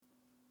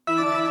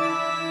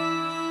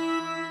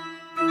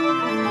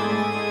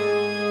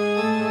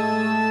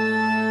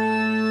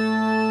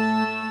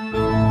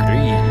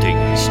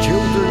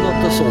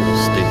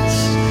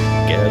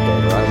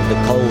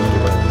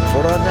cauldron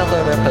for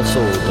another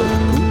episode of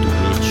Good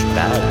Witch,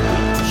 Bad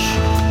Witch.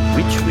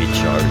 Which witch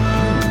are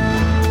you?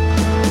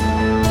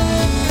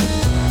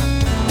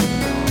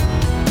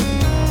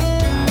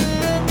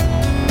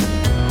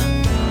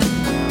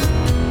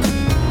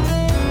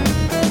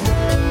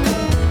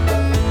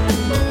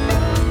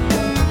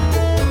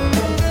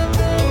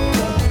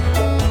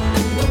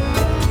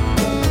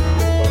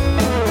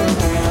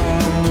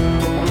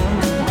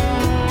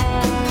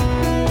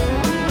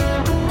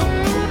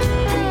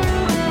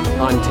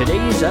 On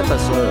today's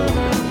episode,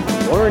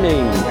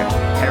 warning,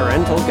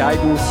 parental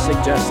guidance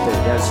suggested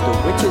as the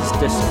witches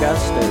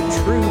discuss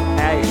their true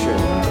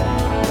passion,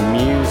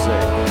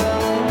 music.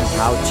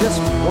 How just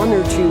one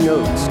or two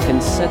notes can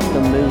set the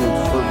mood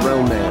for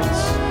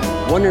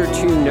romance. One or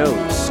two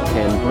notes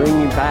can bring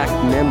you back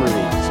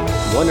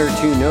memories. One or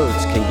two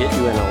notes can get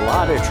you in a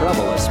lot of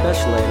trouble,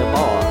 especially at a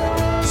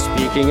bar.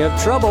 Speaking of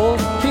trouble,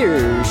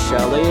 here's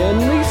Shelley and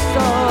Lisa.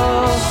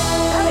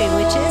 Howdy,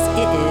 witches.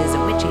 It is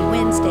a Witchy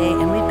Wednesday,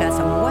 and we've got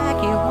some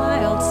wacky,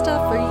 wild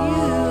stuff for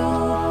you.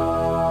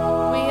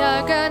 We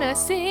are gonna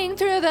sing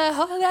through the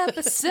whole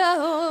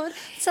episode.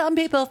 Some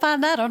people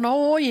find that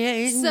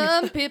annoying.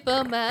 Some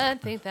people might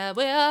think that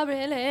we are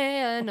really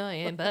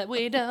annoying, but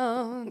we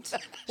don't.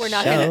 We're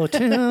not gonna.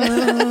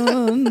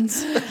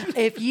 tunes.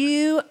 If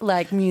you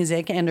like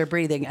music and or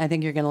breathing, I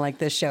think you're going to like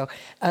this show.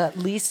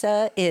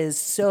 Lisa is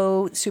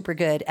so super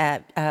good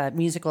at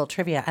musical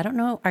trivia. I don't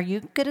know. Are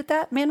you good at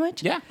that,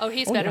 Manwich? Yeah. Oh,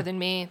 he's better than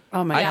me.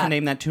 Oh, my I God. can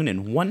name that tune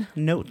in one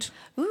note.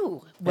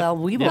 Ooh. Well,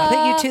 we will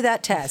put you to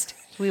that test.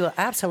 We will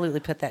absolutely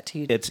put that to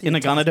you. It's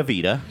Inagana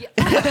Davida.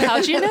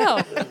 How'd you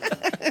know?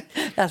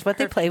 That's what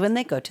they play when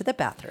they go to the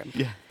bathroom.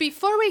 Yeah.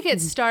 Before we get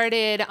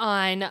started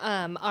on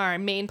our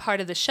main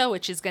part of the show,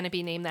 which is going to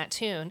be Name That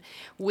Tune,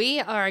 we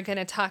are going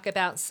to talk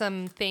about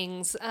some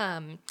things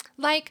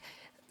like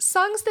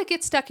songs that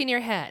get stuck in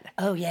your head.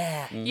 Oh,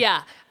 yeah.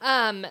 Yeah.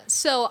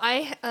 So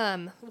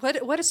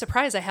what a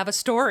surprise. I have a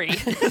story.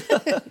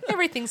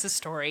 Everything's a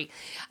story.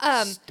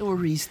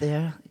 Stories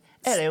there.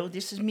 Hello,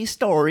 this is me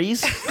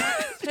stories.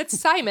 It's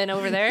Simon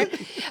over there.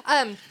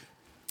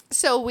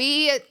 So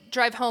we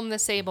drive home the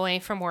same way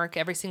from work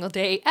every single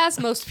day, as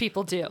most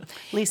people do.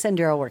 Lisa and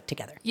Daryl work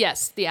together.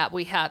 Yes, yeah,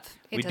 we have.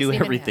 It We doesn't do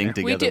even everything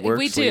matter. together. We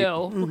Work,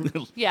 do.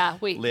 sleep. Yeah,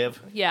 we Live.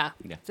 Yeah,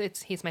 Yeah.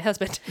 he's my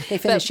husband. They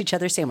finish each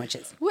other's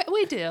sandwiches.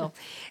 We do.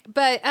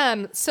 But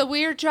so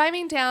we're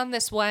driving down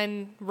this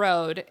one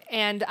road,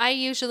 and I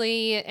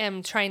usually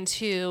am trying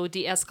to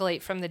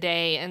de-escalate from the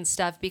day and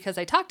stuff because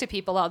I talk to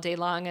people all day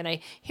long and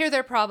I hear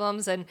their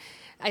problems, and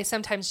I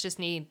sometimes just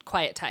need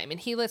quiet time. And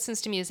he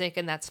listens to music,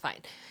 and that's fine.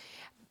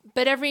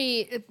 But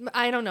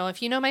I don't know,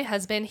 if you know my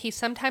husband, he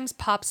sometimes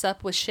pops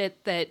up with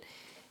shit that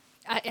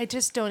I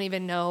just don't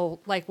even know,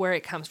 like, where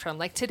it comes from.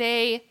 Like,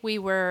 today we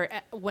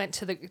went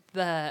to the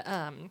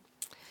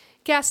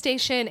gas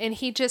station, and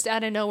he just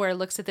out of nowhere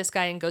looks at this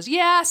guy and goes,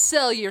 "Yeah,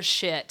 sell your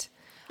shit."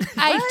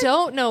 I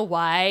don't know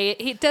why.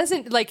 He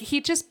doesn't, like,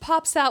 he just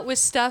pops out with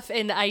stuff,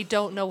 and I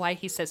don't know why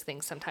he says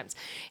things sometimes.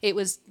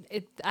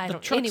 The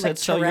truck said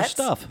sell your Tourette's?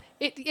 stuff.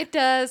 It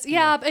does.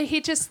 Yeah, but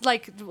he just,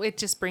 like, it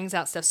just brings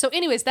out stuff. So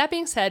anyways, that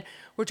being said,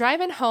 we're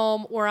driving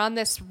home. We're on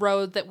this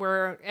road that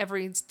we're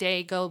every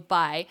day go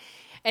by.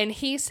 And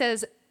he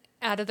says,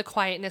 out of the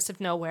quietness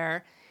of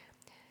nowhere,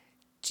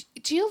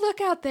 "Do you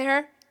look out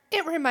there?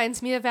 It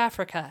reminds me of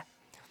Africa."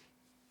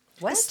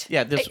 What?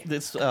 Yeah,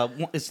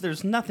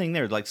 there's nothing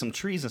there, like some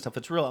trees and stuff.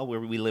 It's real, where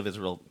we live is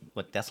real,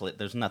 desolate.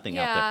 There's nothing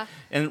out Yeah.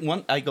 there.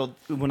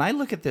 And when I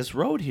look at this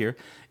road here,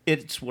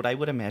 it's what I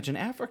would imagine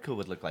Africa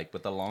would look like,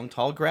 with the long,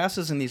 tall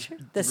grasses and these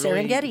The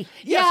really- Serengeti.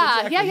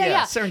 Yes, exactly,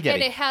 Yeah. Serengeti.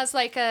 And it has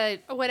like a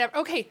whatever.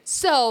 Okay,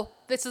 so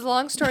this is a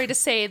long story to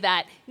say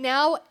that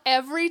now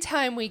every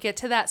time we get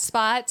to that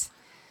spot,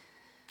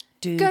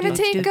 gonna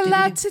take a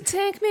lot to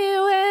take me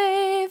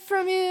away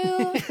from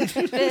you.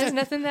 There's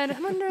nothing that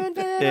I'm wondering.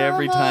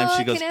 Every time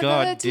she goes,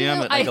 "God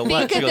damn it," I go, think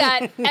 "What?" She of goes-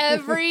 that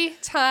every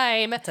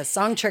time. It's a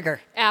song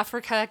trigger.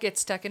 Africa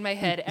gets stuck in my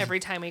head every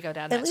time we go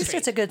down that At least street.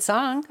 it's a good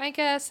song. I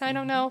guess. I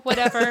don't know.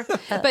 Whatever.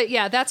 But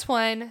yeah, that's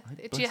one.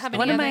 Do you have any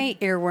One of other? my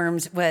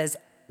earworms was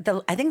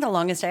I think the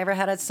longest I ever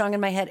had a song in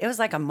my head. It was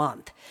like a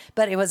month,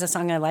 but it was a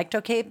song I liked.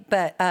 Okay,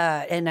 but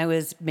and I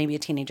was maybe a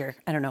teenager.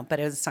 I don't know,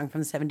 but it was a song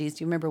from the '70s.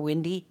 Do you remember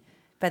 "Windy"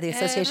 by the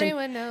Association?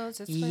 Everyone knows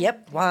it's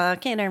Yep,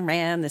 walking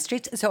around the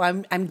streets. So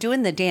I'm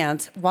doing the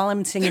dance while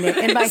I'm singing it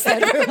in my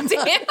headroom.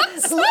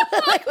 dance.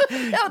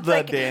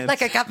 dance.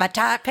 Like I got my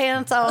tight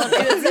pants on.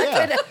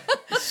 It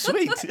was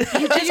Sweet.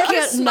 you just can't not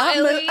move.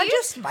 smiling. I'm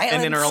just smiling.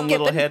 And in her own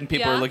little skipping. head, and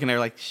people Yeah. are looking at her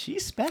like,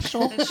 she's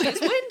special. She's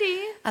windy.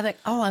 I'm like,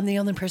 oh, I'm the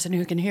only person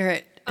who can hear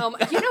it. You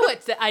know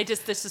what?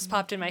 This just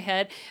popped in my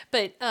head.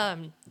 But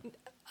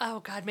oh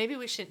God, maybe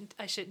I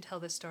shouldn't tell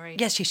this story.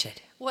 Yes, you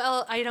should.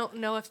 Well, I don't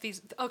know if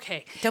these.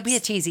 Okay. Don't be a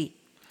teasy.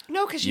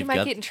 No, because you You've might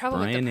got get in trouble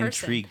Brian with the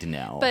person. intrigued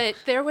now. But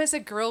there was a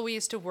girl we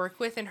used to work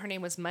with, and her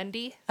name was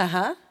Mundy.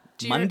 Uh-huh.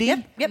 Do you- Mundy?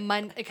 Yep.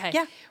 Okay.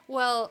 Yeah.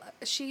 Well,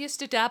 she used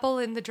to dabble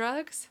in the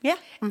drugs. Yeah.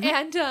 Mhm.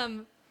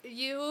 And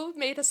you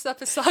made us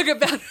up a song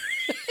about her.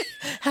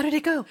 How did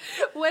it go?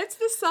 What's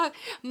the song?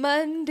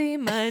 Monday,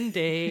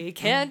 Monday,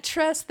 can't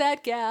trust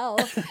that gal.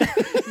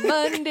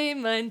 Monday,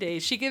 Monday,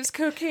 she gives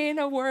cocaine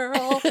a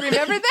whirl.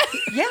 Remember that?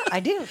 Yeah, I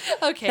do.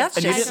 Okay. That's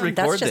And you just, didn't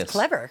record that's just this.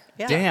 clever.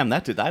 Yeah. Damn,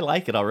 I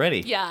like it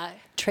already. Yeah.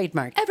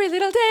 Trademark. Every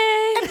little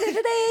day,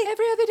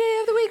 every other day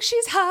of the week,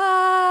 she's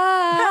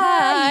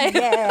high.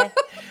 Yeah.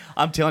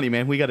 I'm telling you,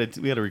 man, we gotta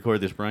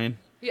record this, Brian.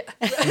 Yeah.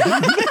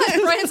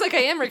 Brian's like,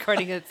 I am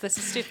recording it. This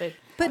is stupid.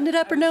 Putting it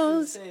up her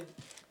nose.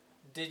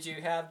 Did you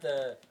have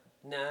the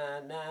na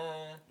na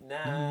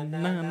na na Na,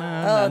 na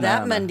na, Oh,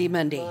 that na. Monday.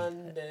 Monday?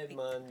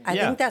 I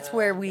Yeah. think that's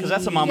where we. 'Cause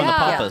that's a Mom and the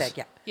Yeah, Papas.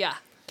 yeah. Yeah.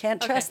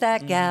 Can't Okay. trust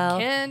that gal.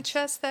 Can't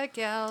trust that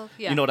gal.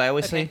 Yeah. You know what I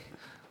always Okay. say?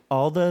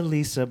 All the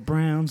Lisa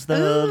Browns,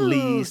 the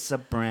Lisa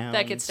Browns.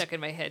 That gets stuck in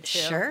my head too.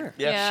 Sure.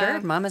 Yeah.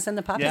 Sure. Mama's and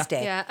the Papa's Yeah.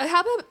 Day. Yeah.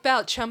 How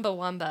about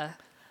Chumbawamba?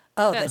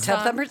 Oh, That the Tub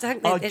song. Thumpers.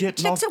 I'll get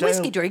Chicks knocked a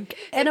whiskey out. drink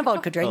and a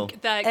vodka drink. Oh.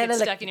 That and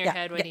gets a stuck in your yeah,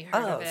 head when you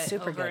heard oh, of it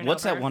super over good. and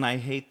What's over. that one I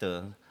hate?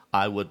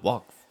 I would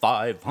walk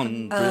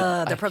 500. The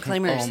I can't-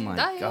 Proclaimers. Oh my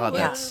I God, will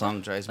that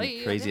song drives me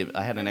play crazy. again.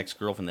 I had an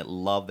ex-girlfriend that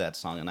loved that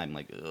song, and I'm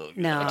like, oh,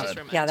 No, just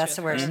reminds yeah, you that's of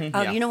the worst. her.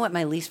 Oh, Yeah. you know what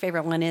my least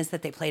favorite one is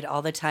that they played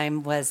all the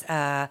time was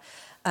Fine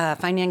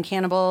Young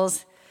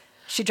Cannibals.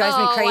 She drives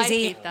me Oh, crazy.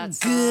 I hate that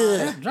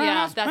song.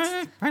 Yeah,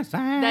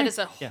 that is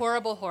a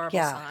horrible, horrible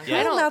Yeah. song. Who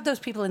I don't allowed those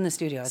people in the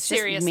studio? It's just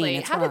seriously. mean.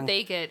 It's How wrong. did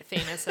they get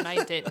famous and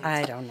I didn't?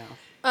 I don't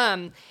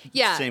know.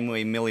 Yeah. Same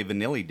way Milli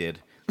Vanilli did.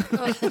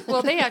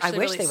 Well, they actually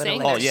wish really they would've sang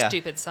let their us. Oh, yeah.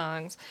 stupid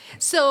songs.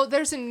 So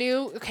there's a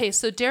new. Okay,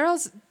 so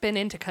Daryl's been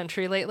into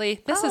country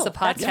lately. This is Oh, a that's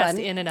podcast fun.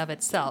 in and of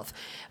itself,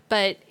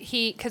 but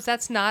because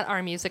that's not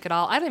our music at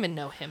all. I don't even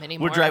know him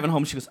anymore. We're driving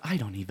home. She goes, I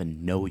don't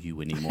even know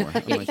you anymore.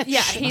 I'm like,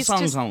 Yeah, "Shh, the he's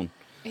song's just- on.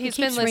 He's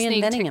keeps been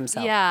listening reinventing to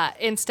himself. Yeah,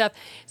 and stuff.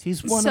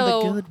 He's one of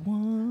So- the good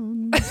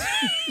ones.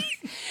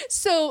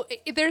 So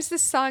there's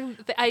this song.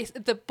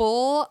 The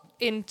Bull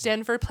in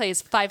Denver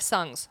plays 5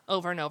 songs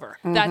over and over.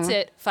 That's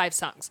it, 5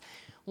 songs.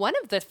 One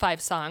of the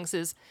 5 songs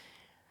is,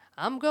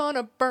 "I'm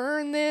gonna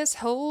burn this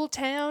whole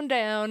town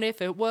down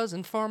if it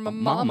wasn't for my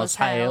mama's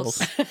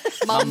house."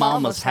 My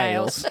mama's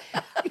house.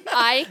 I That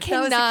was the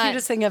cannot.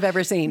 cutest thing I've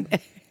ever seen.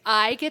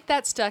 I get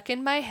that stuck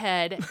in my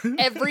head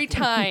every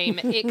time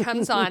it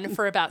comes on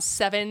for about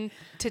 7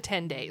 to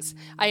 10 days.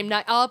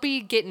 I'll be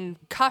getting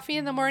coffee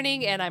in the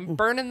morning and I'm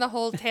burning the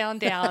whole town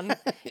down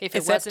if it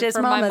Except wasn't his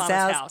for my mama's mama's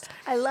house. house.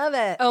 I love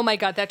it. Oh my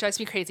God, that drives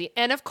me crazy.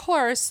 And of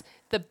course,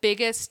 the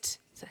biggest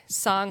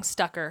song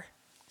stucker.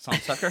 Song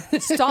sucker.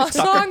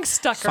 Song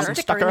stucker.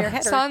 Sticker in your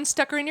header. Song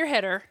stucker in your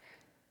header.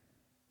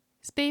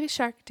 It's Baby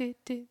Shark. Do,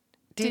 do,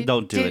 do,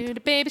 Don't do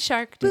it. Baby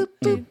Shark. Do,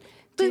 do,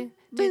 do,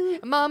 do.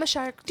 Mama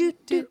Shark. Do,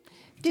 do,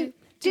 do,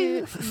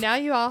 do. Now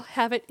you all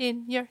have it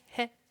in your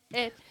head.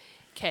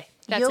 Okay,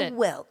 that's You're it.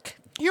 welcome.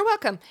 You're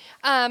welcome.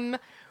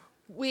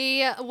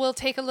 We will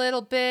take a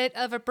little bit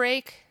of a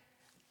break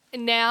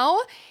now,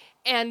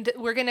 and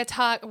we're gonna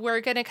talk.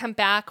 We're gonna come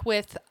back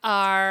with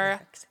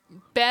our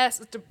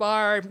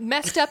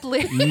messed up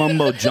lyrics.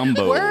 Mumbo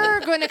jumbo. We're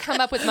going to come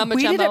up with mumbo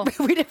We jumbo.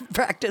 didn't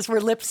practice. We're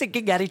lip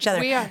syncing at each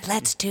other. We are.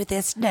 Let's do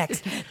this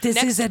next. This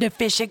Next. is an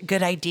efficient,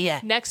 good idea.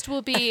 Next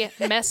will be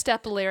messed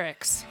up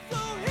lyrics. So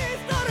he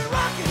started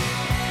rocking.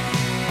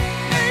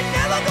 Ain't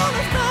never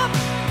gonna stop.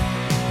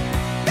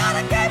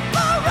 Gotta keep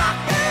on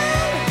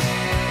rocking.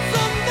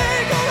 Someday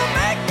gonna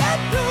make it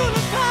to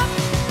the top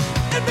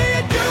and be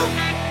a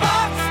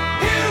jukebox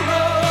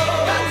hero.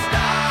 Got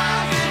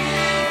stars in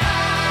his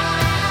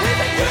eyes. He's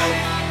a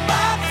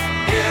jukebox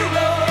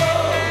hero.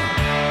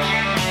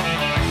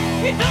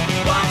 He took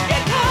one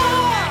guitar.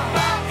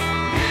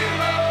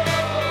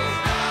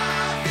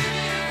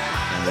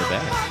 And we're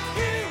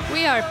back.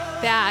 We are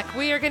back.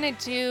 We are going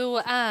to do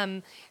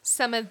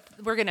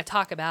we're going to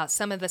talk about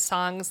some of the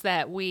songs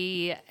that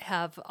we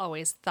have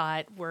always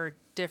thought were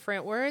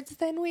different words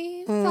than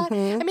we thought.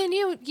 I mean,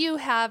 you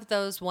have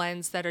those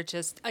ones that are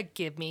just a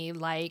give me,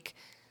 like,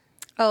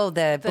 Oh,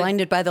 the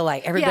blinded by the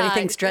light. Everybody Yeah.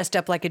 thinks dressed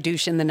up like a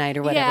douche in the night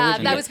or whatever. Yeah,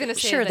 which- I was gonna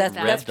say Sure, that.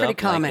 that's Revved pretty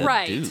Up like common. a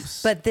Right.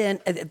 deuce. But then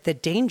the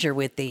danger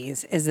with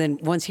these is then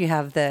once you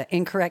have the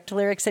incorrect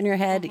lyrics in your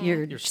head,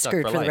 you're stuck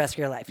screwed for for the life. rest of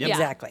your life. Yep.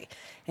 Yeah.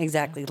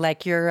 Exactly.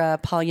 Like your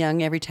Paul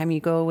Young, every time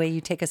you go away,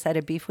 you take a side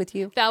of beef with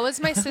you. that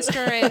was my sister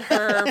and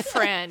her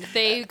friend.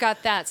 They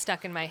got that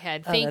stuck in my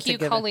head. Thank that's a you,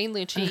 good one. Colleen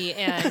Lucci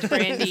and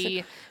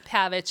Brandy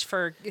Pavich,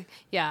 for,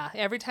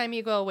 every time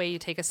you go away, you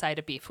take a side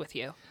of beef with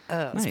you.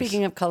 Nice.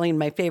 Speaking of Colleen,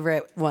 my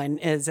favorite one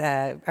is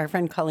our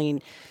friend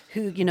Colleen,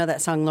 who, you know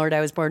that song, Lord,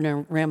 I Was Born a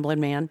Ramblin'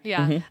 Man?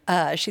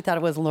 Yeah. She thought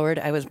it was Lord,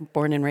 I Was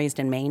Born and Raised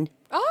in Maine.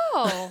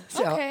 Oh,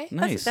 So okay.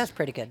 Nice. That's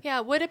pretty good. Yeah.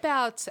 What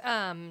about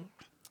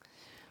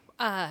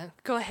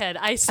go ahead.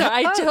 I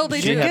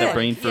totally She do. had a good.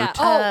 brain for Yeah.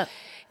 Oh,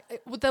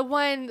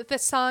 the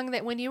song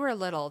that when you were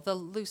little, the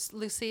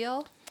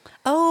Lucille.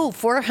 Oh,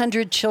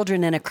 400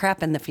 children and a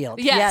crap in the field.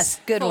 Yes.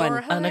 Good one.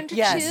 400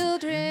 Yes.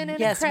 children and a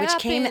Yes, which crap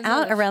came in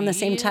out the around the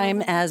same field.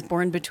 time as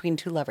Born Between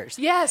Two Lovers.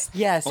 Yes.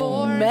 Yes.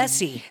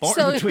 Messy. Born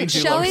So between two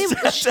Shelley,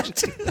 lovers.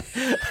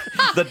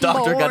 The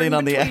doctor got in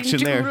on the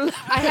action there.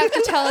 I have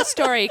to tell a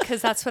story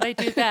because that's what I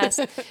do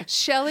best.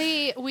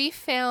 Shelley, we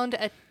found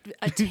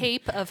a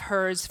tape of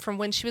hers from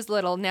when she was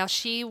little. Now,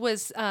 she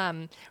was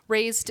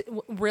raised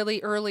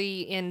really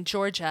early in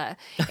Georgia,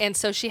 and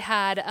so she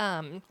had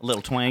A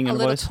little twang in a her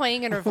little voice.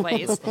 twang in her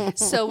voice.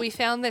 So we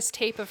found this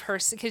tape of her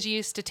because you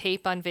used to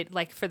tape on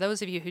like for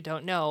those of you who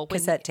don't know,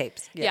 Cassette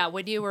tapes. Yeah,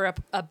 when you were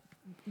a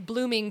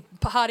blooming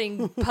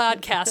potting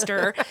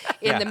podcaster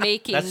in Yeah, the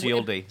making. that's the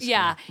old days.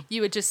 Yeah,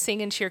 you would just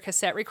sing into your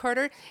cassette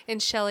recorder.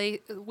 And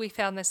Shelley, we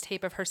found this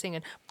tape of her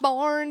singing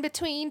 "Born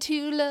Between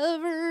Two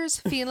Lovers,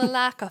 feeling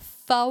like a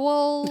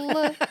fowl,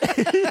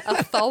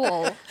 a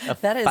fowl."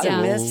 That is a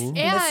Yeah. missing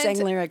And-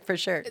 lyric for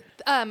sure.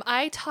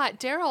 I taught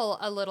Daryl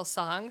a little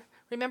song.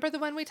 Remember the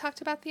one we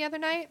talked about the other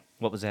night?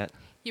 What was that?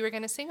 You were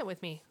going to sing it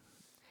with me.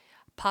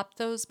 Pop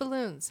those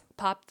balloons.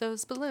 Pop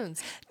those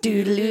balloons.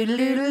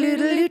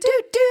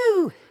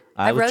 Do-do-do-do-do-do-do.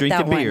 I was wrote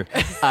that drinking one. beer.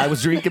 I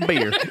was drinking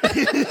beer.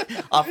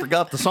 I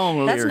forgot the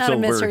song That's lyrics not a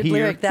over misheard here.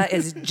 lyric. That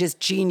is just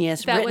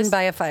genius, That written was-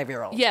 by a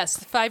 5-year-old. Yes,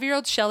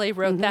 5-year-old Shelley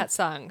wrote that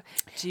song.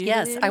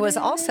 Yes, I was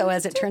also,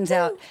 as it turns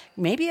out,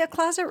 maybe a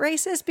closet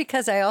racist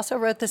because I also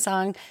wrote the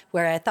song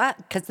where I thought,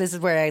 because this is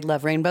where I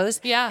love rainbows,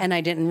 Yeah. and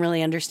I didn't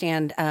really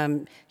understand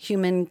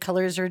human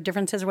colors or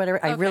differences or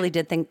whatever. I really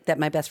did think that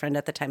my best friend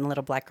at the time, a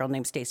little black girl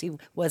named Stacy,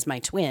 was my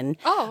twin.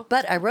 Oh.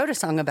 But I wrote a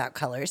song about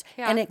colors,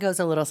 Yeah. and it goes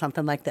a little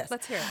something like this.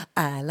 Let's hear it.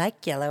 I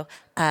like yellow,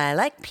 I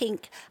like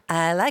pink,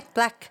 I like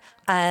black,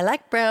 I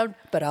like brown,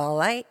 but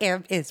all I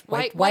am is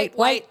white, white,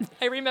 white.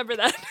 I remember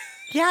that.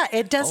 Yeah,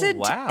 it doesn't.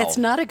 wow. It's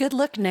not a good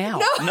look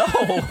now. No,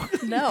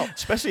 No.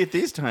 especially at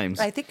these times.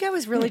 I think I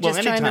was really Well,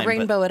 just trying to anytime, but-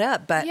 rainbow it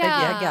up, but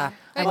Yeah.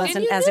 I And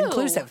wasn't you as do.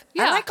 inclusive.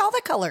 Yeah. I like all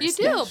the colors. You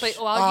do, Yeah. but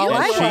All you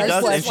I And she was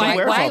does, was and she white,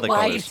 wears all white, the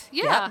white. colors.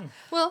 Yeah.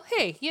 Well,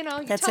 hey, you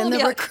That's tell in the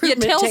them you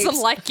recruitment tells them tapes.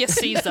 like you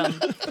sees them.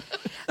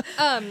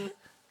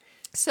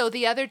 So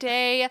the other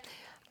day,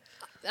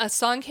 a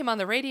song came on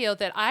the radio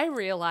that I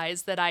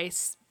realized that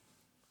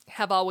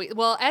have always.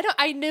 Well,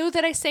 I knew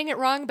that I sang it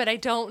wrong, but I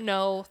don't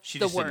know She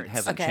the just words.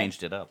 hasn't Okay.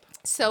 changed it up.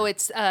 So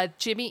it's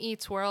Jimmy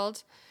Eats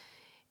World.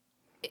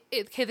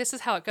 Okay, this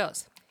is how it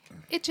goes.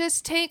 It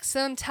just takes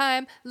some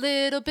time, a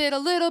little bit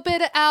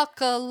of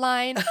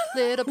alkaline,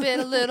 little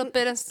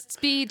bit of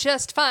speed,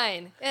 just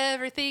fine.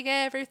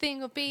 Everything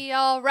will be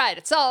all right.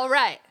 It's all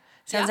right.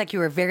 Sounds Yeah. like you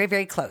were very,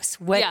 very close.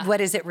 What Yeah.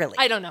 What is it really?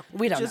 I don't know.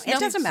 We don't Just know. It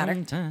take doesn't matter.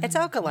 some time. It's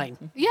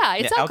alkaline. Yeah,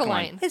 it's Yeah,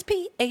 alkaline. alkaline. Is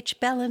pH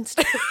balanced?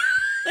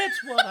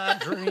 That's what I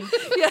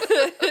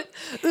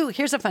drink. Ooh,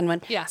 here's a fun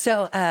one. Yeah.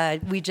 So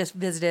we just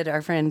visited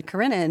our friend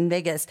Corinna in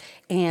Vegas,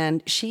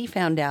 and she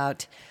found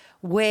out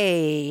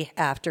way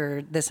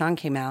after the song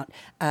came out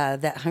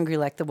that Hungry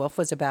Like the Wolf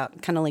was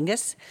about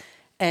cunnilingus.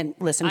 And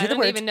listen to I the don't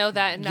words. even know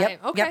that, and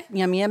Yep, okay. Yep.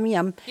 Yum, yum,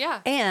 yum. Yeah.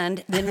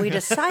 And then we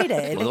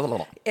decided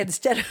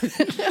instead of,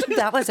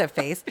 that was a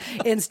face,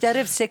 instead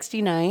of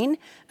 69,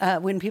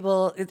 when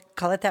people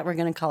call it that, we're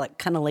going to call it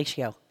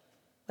cunnilatio.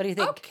 What do you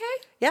think? Okay.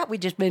 Yeah, we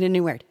just made a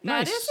new word.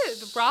 That is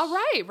it. All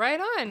right. Right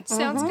on.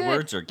 Sounds good.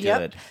 Words are Yep.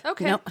 good.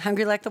 Okay. No,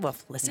 Hungry Like the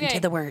Wolf. Listen to Yay.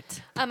 the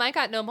words. I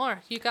got no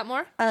more. You got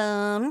more?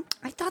 I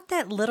thought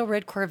that Little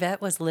Red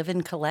Corvette was Live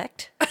and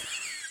Collect.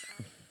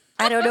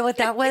 I don't know what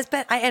that was,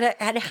 but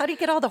and how do you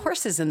get all the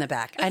horses in the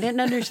back? I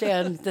didn't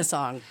understand the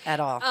song at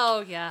all.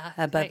 Oh, yeah.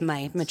 Above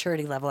my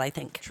maturity level, I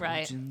think.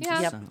 Right. Yeah.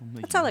 Yep.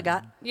 That's all I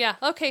got. Yeah.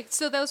 Okay.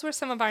 So those were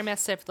some of our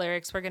messed up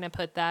lyrics. We're going to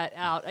put that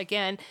out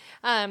again.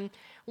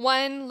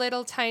 One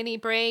little tiny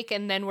break,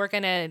 and then we're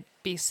going to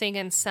be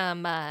singing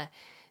some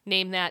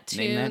Name That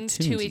tunes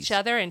to each tunesies.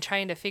 other and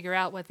trying to figure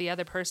out what the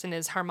other person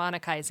is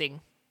harmonicizing.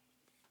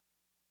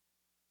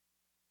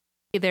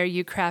 Hey there,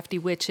 you crafty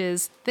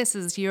witches. This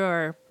is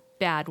your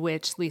bad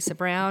witch, Lisa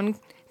Brown,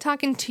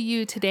 talking to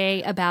you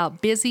today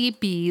about Busy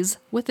Bees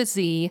with a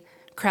Z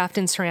craft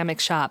and ceramic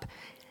shop.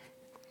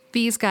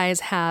 These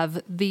guys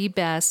have the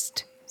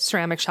best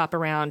ceramic shop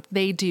around.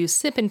 They do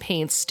sip and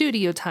paints,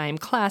 studio time,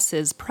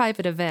 classes,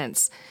 private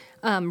events.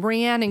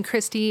 Rianne and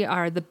Christy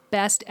are the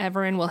best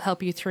ever and will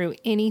help you through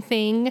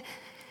anything.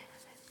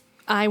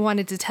 I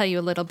wanted to tell you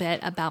a little bit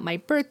about my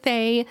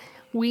birthday.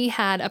 We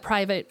had a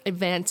private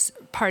event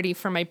party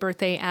for my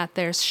birthday at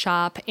their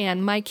shop,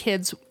 and my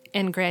kids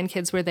and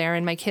grandkids were there,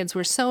 and my kids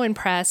were so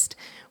impressed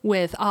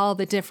with all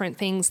the different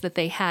things that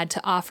they had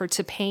to offer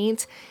to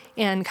paint.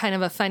 And kind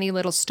of a funny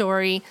little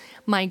story,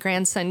 my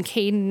grandson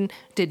Caden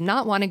did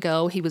not want to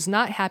go. He was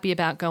not happy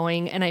about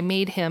going, and I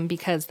made him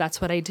because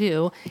that's what I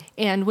do.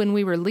 And when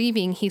we were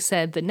leaving, he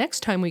said, the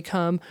next time we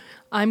come,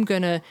 I'm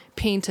going to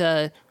paint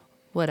a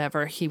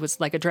whatever. He was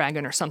like a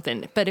dragon or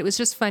something. But it was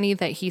just funny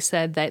that he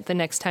said that the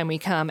next time we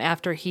come,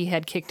 after he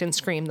had kicked and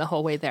screamed the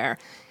whole way there.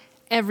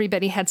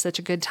 Everybody had such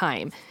a good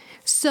time.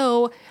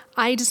 So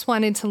I just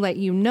wanted to let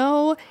you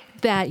know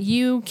that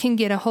you can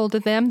get a hold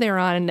of them. They're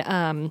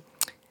on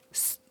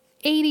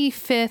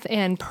 85th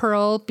and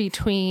Pearl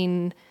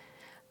between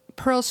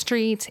Pearl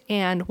Street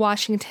and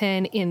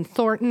Washington in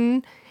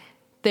Thornton.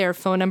 Their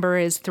phone number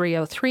is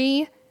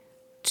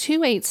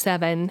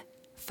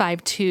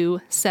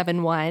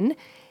 303-287-5271.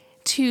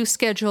 To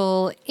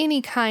schedule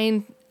any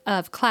kind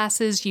of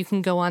classes, you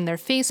can go on their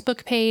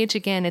Facebook page.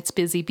 Again, it's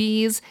Busy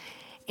Bees.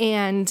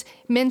 And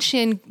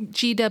mention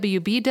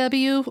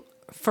GWBW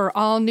for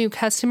all new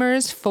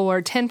customers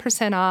for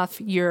 10% off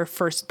your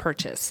first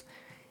purchase.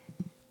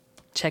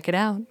 Check it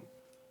out.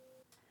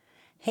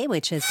 Hey,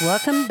 witches,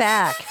 welcome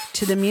back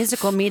to the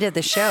musical meat of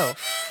the show.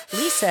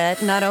 Lisa,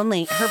 not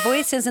only, her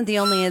voice isn't the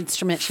only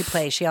instrument she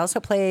plays, she also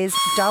plays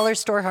dollar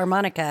store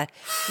harmonica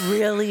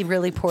really,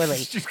 really poorly.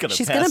 She's gonna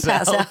pass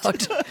pass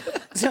out.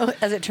 So,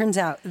 as it turns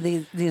out,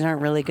 these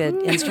aren't really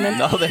good instruments.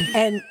 No, they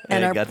and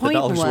ain't our got the point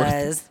dollar's worth.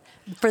 was,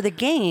 for the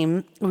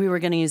game, we were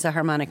going to use the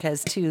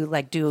harmonicas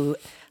to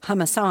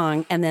hum a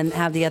song and then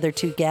have the other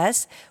two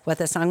guess what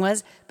the song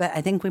was. But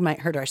I think we might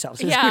hurt ourselves.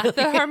 It was Yeah, really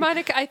the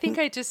harmonica. I think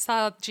I just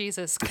saw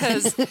Jesus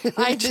because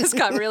I just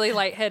got really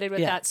lightheaded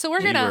with Yeah. that. So we're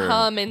You going to were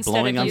hum instead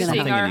blowing of on using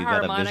something our and you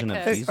got a vision of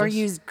harmonicas. Jesus? or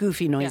use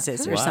goofy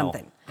noises or Wow.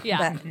 something.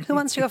 Yeah. But who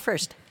wants to go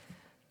first?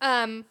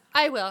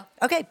 I will.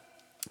 Okay.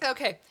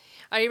 Okay.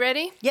 Are you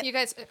ready? Yep. You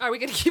guys, are we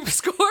going to keep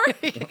score?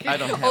 I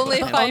don't have Only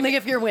a if pen. Only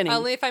if you're winning.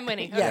 Only if I'm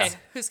winning. Yes. Okay.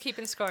 Who's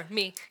keeping score?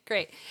 Me.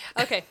 Great.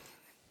 Okay.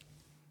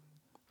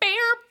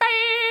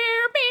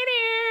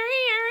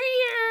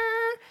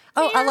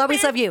 Oh, I'll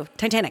always love you.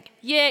 Titanic.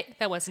 Yeah,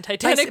 that wasn't By,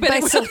 Titanic, but by,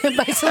 it was.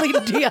 by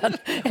Celine Dion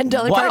and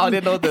Dolly Wow, Parton. I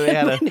didn't know that they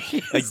had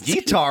a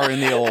guitar in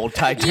the old You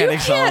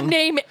Titanic can't song.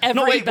 name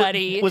No, wait,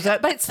 everybody. was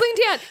that- But Celine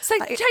Dion,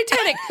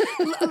 Titanic,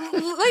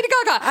 Lady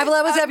Gaga. I will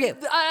always have you.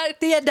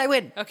 The end, I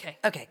win. Okay.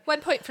 Okay.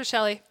 1 point for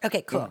Shelley.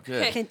 Okay, cool.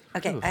 good.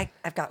 Okay,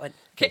 I've got one.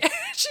 Okay.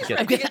 She's Get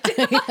writing it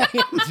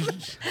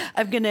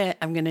down.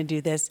 I'm gonna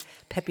do this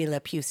Pepe Le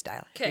Pew style.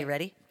 Are Okay. you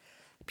ready?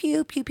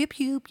 Pew pew pew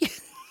pew pew.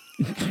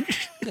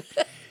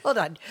 Hold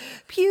on.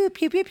 Pew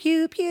pew pew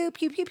pew pew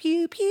pew pew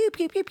pew pew pew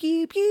pew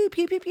pew pew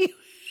pew pew pew.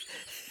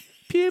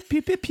 Pew,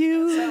 pew, pew,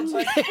 pew.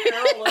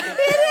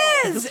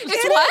 It is.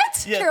 It's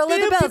what? Yeah. Carol of the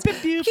Pew, Bells. pew,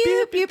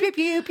 Pew pew, pew pew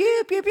pew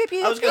pew pew pew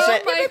pew. I was gonna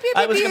say, my-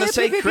 I was gonna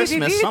say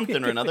Christmas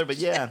something or another, but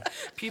yeah. I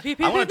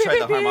want to try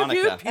the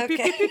harmonica.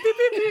 Okay.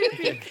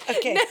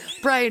 Okay.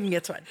 Brian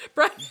gets one.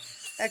 Right.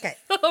 Okay.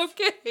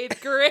 Okay,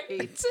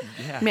 great.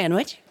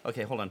 Manwich.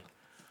 Okay, hold on.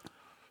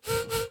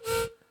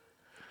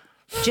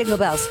 Jingle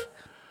bells.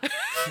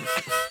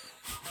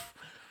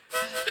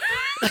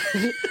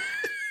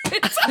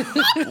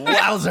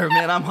 Wowzer,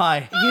 man, I'm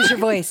high. Use your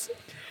voice.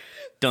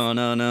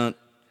 Dun-dun-dun,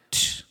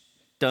 tch,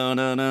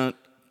 dun-dun-dun,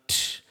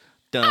 tch,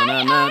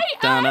 dun-dun-dun,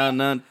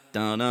 dun-dun-dun,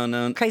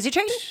 dun-dun-dun, Crazy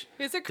train.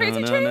 Is it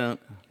Crazy Train? dun-dun-dun.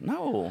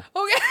 No.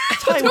 Okay.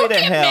 Highway Don't to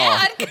get hell.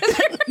 mad 'cause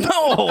they're-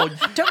 No.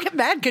 Don't get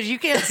mad because you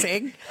can't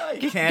sing.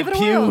 You can't give it a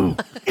whirl.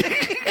 pew.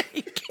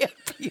 You can't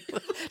pew.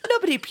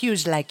 Nobody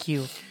pews like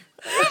you.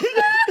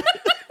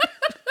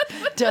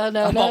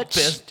 I'm all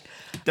pissed.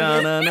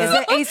 Dun-dun-dun, Is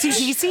it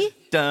ACDC?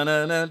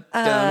 dun-dun-dun,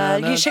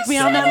 dun-dun-dun. You shook me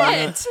all night long.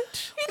 He just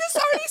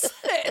already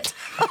said it.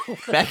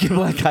 Back in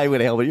Black Highway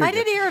to hell, but you're I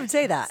didn't hear him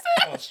say that.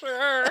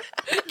 Sure.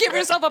 Give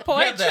yourself a Grab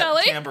point, that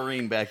Shelley.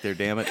 tambourine back there,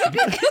 damn it.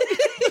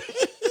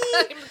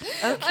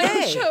 I'm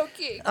Okay.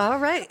 choking. All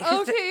right.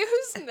 Okay,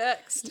 who's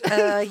next? You.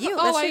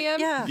 Oh, let's I do- am?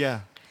 Yeah. Yeah.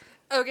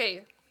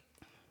 Okay.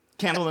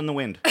 Candle in the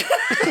Wind.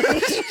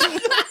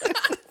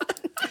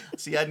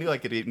 See, I knew I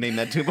could name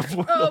that tune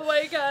before. Oh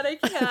my god, I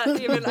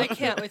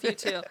can't with you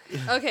two.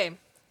 Okay.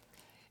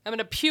 I'm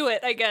gonna pew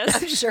it, I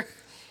guess. Sure.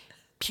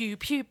 Pew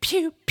pew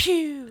pew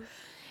pew.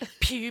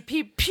 Pew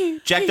pew pew.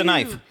 Jack the pew.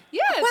 Knife.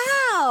 Yes.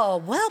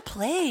 Wow. Well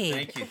played.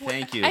 Thank you,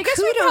 thank you. I guess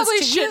we Kudos probably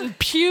to you. shouldn't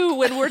pew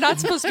when we're not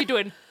supposed to be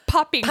doing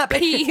popping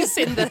peas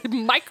in the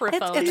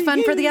microphone. It's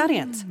fun for the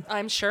audience.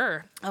 I'm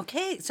sure.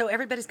 Okay. So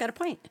everybody's got a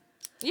point.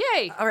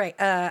 Yay. All right.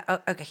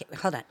 Okay.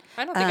 Hold on.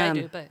 I don't think I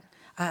do, but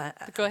go ahead.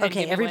 and Okay.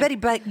 give me Everybody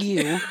one. but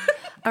you.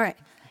 All right.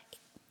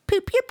 Pew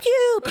pew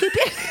pew pew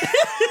pew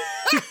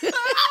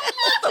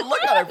The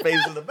look on her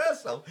face is the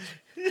best, though.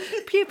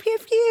 pew pew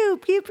pew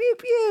pew pew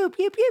pew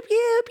pew pew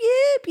pew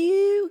pew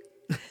pew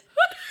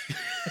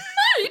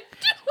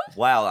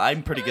Wow,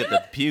 I'm pretty good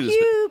at the pews. But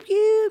pew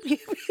pew pew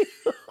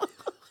pew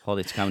hold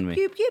it, it's coming to me.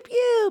 pew pew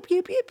pew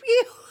pew pew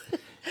pew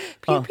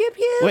pew pew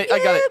pew. Wait, I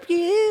got it.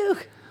 Pew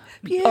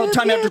pew. Oh,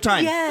 time after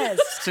time. Yes.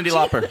 Cindy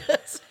Lauper.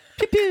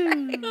 Pew,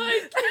 pew.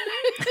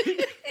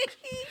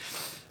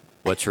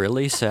 What's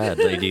really sad,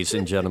 ladies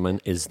and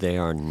gentlemen, is they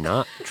are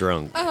not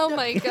drunk. Oh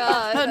my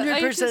god. 100%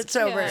 I just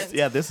sober. can't.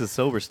 Yeah, this is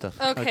sober stuff.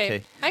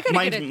 Okay. I gotta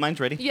mine's, get it. mine's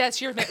ready. Yes,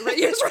 yours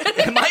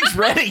ready. Mine's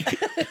ready.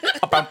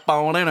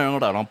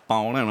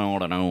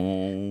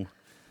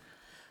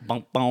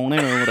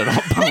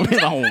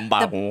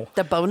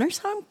 The boner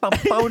song? What?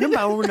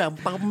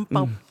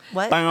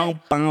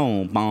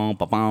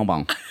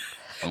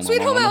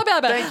 Sweet Home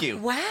Alabama. Thank you.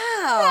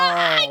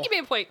 Wow. Give me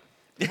a point.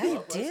 I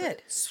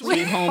did.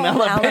 Sweet Home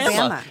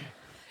Alabama.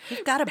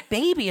 You've got a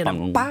baby in a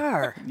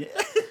bar.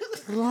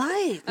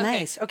 Right.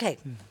 Nice. Okay.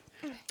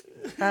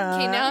 Okay,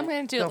 now I'm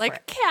going to do go it like for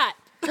a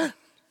cat.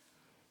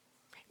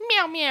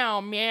 Meow,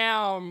 meow,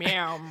 meow,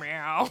 meow,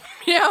 meow,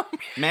 meow.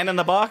 Man in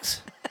the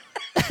box?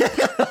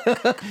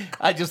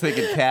 I just think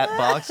of cat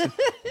box.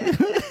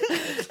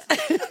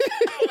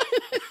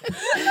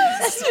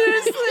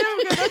 Seriously, I'm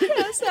gonna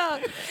pass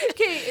out.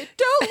 Okay,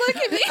 don't look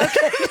at me.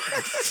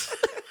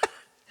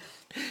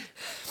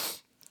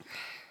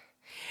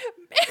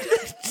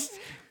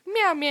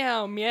 Meow,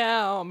 meow,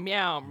 meow,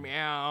 meow,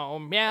 meow,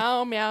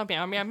 meow, meow, meow,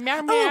 meow,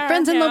 meow, Oh,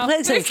 Friends in Low meow.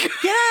 Places.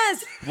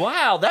 Yes.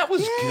 Wow, that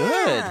was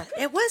Yeah,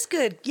 it was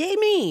good. Yay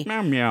me. good.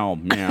 Meow, meow,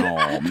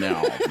 meow,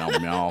 meow, meow,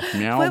 meow,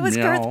 meow. What was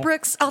meow. Garth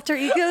Brooks' alter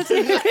ego?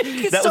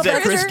 That was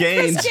at Chris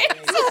Gaines.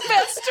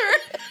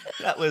 Sylvester.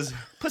 That was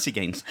Pussy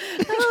Gaines.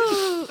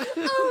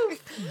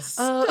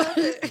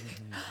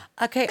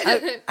 Okay,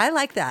 I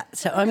like that.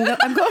 So I'm going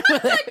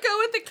with it. Go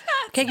with the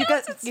cat. Okay,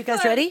 you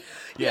guys ready?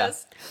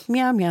 Yes.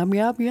 Meow meow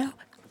meow meow.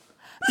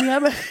 Meow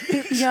meow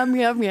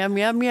meow meow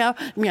meow meow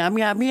meow meow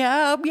meow meow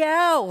meow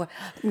meow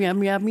meow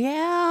meow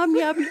meow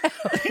meow. I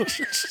think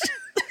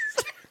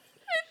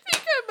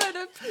I might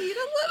have peed a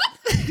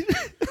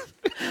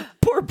little.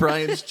 Poor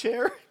Brian's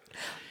chair.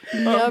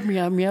 Meow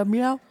meow meow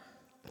meow.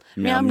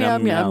 Meow meow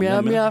meow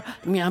meow meow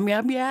meow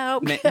meow meow.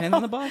 Man in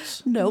the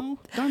box?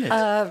 Nope. Darn it.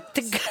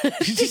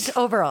 Just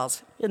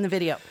overalls in the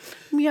video.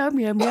 Meow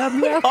meow meow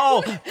meow.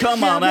 Oh,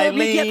 come on, Meow, meow,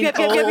 Eileen. meow, meow,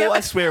 meow, meow, meow. Oh, I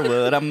swear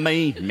what I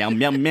mean. Meow,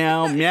 meow,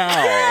 meow,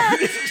 meow.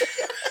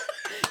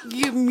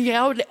 You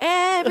meowed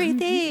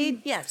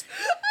everything. Yes.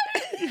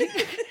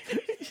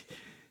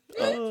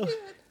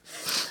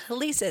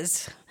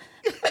 Lisa's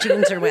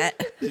jeans are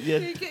wet. Yeah.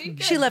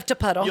 She left a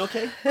puddle. You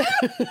okay?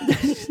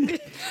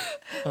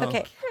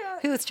 Okay.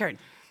 Whose turn?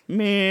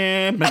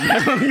 Meow,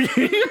 meow,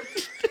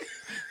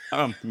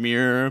 meow.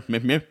 Mirror,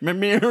 mirror,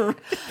 mirror.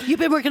 You've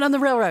been working on the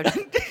railroad.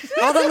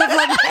 All the live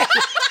long day.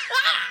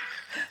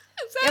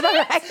 Am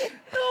I right?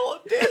 Oh,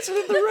 dancing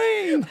in the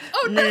rain.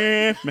 Oh, no.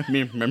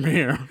 Mirror,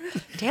 mirror.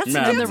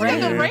 Dancing in the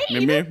rain.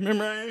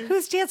 rain.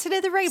 Who's dancing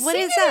in the rain? What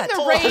is Singing that? in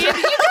the rain. You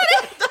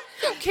gotta-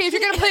 Okay, if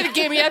you're gonna play the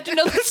game, you have to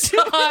know the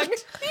song.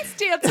 He's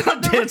dancing in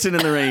the rain. Dancing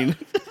in the rain.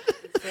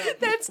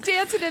 That's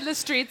dancing in the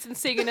streets and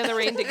singing in the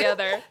rain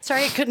together.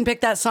 Sorry, I couldn't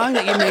pick that song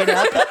that you made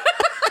up.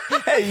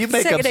 Hey, you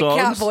make Singing up a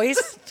songs. cat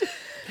voice.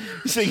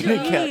 Singing in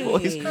cat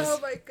voice. Oh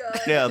my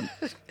god. Yeah.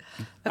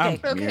 Okay.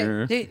 I'm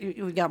here.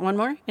 We got one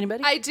more?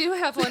 Anybody? I do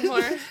have one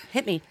more.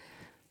 Hit me.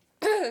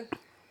 Do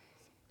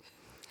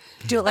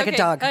it like a Okay,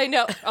 dog. I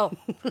know. Oh.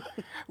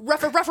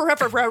 Ruffer, ruffer,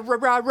 ruffer, rah, rah,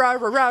 rah, rah,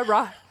 rah, rah,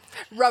 rah.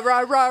 Rah, rah,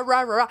 rah,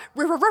 rah, rah, rah,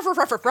 rah,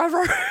 rah, rah,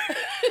 rah.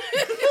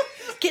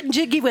 Getting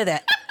jiggy with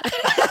it.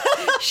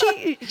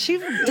 she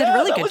did a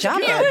really good job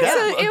there.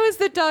 It was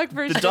the dog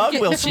version. The dog of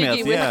Getting Will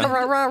Jiggy Smith, with yeah. it.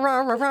 Rah, rah, rah,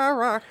 rah, rah,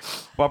 rah.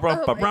 Oh my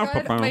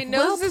God, my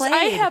nose Well is. I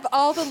played. have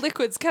all the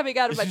liquids coming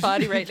out of my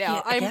body right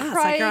now. I'm Yeah, it's like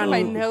crying. you're on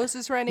My nose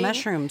is running.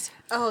 Mushrooms.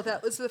 Oh,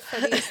 that was the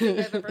funniest thing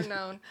I've ever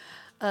known.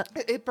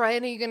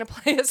 Brian, are you going to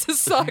play us a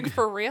song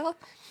for real?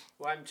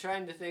 Well, I'm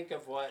trying to think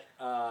of what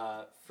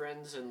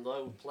Friends in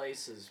Low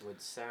Places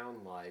would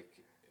sound like.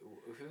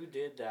 Who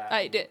did that?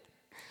 I did.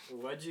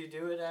 What'd you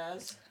do it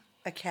as?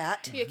 A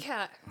cat. Be a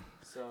cat.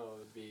 So it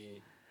would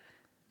be.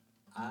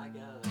 I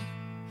got.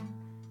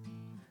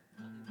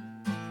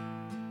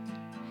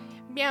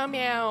 Meow,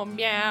 meow,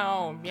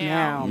 meow,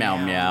 meow. Meow, meow,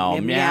 meow,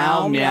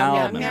 meow, meow,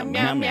 meow,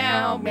 meow,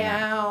 meow,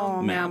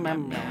 meow, meow,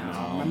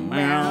 meow,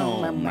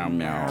 meow, meow, meow,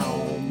 meow.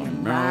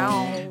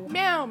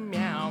 Meow,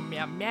 meow,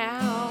 meow,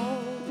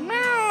 meow.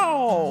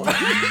 Meow.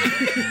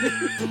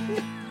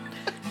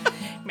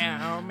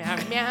 Meow, meow, meow,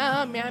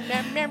 meow, meow, meow,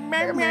 meow,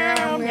 meow,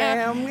 meow,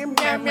 meow,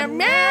 meow,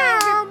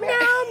 meow,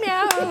 meow,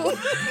 meow.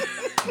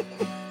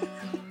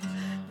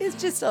 It's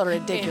just so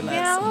ridiculous.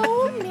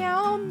 Meow,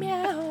 meow,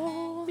 meow.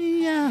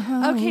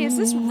 Okay, is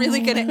this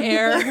really gonna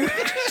air?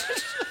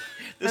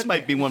 This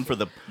might be one for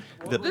the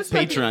This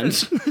might be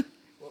patrons.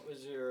 What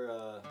was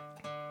your.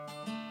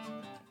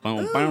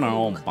 Brian's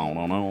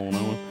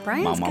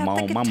got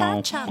the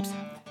guitar chops.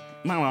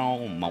 Meow,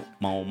 meow,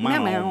 meow, meow,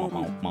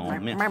 meow,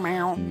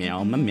 meow,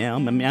 meow,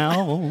 meow,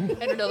 meow.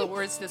 I don't know the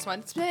words to this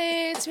one.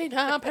 Space, sweet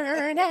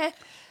opera.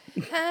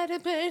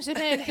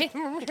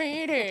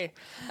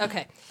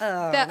 Okay.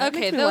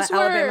 Okay, those were.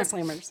 Alabama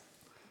Slammers.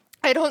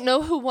 I don't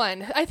know who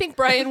won. I think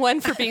Brian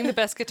won for being the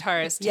best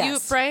guitarist.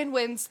 Yes. Brian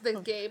wins the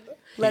game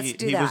Let's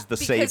do He that. was the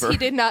because saver. he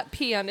did not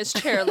pee on his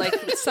chair like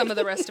some of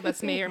the rest of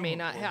us may or may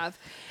not have.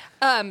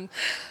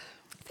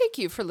 Thank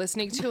you for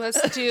listening to us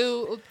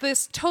do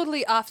this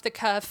totally off the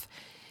cuff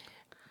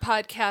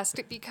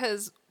podcast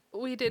because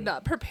we did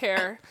not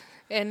prepare.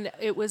 And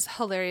it was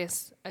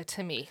hilarious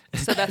to me.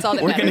 So that's all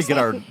that We're going matters. to get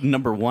our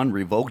 #1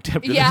 revoked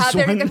after Yeah,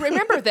 this one.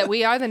 remember that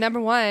we are the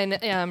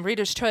 #1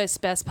 Reader's Choice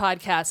Best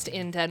Podcast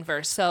in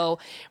Denver. So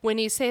when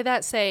you say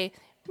that, say,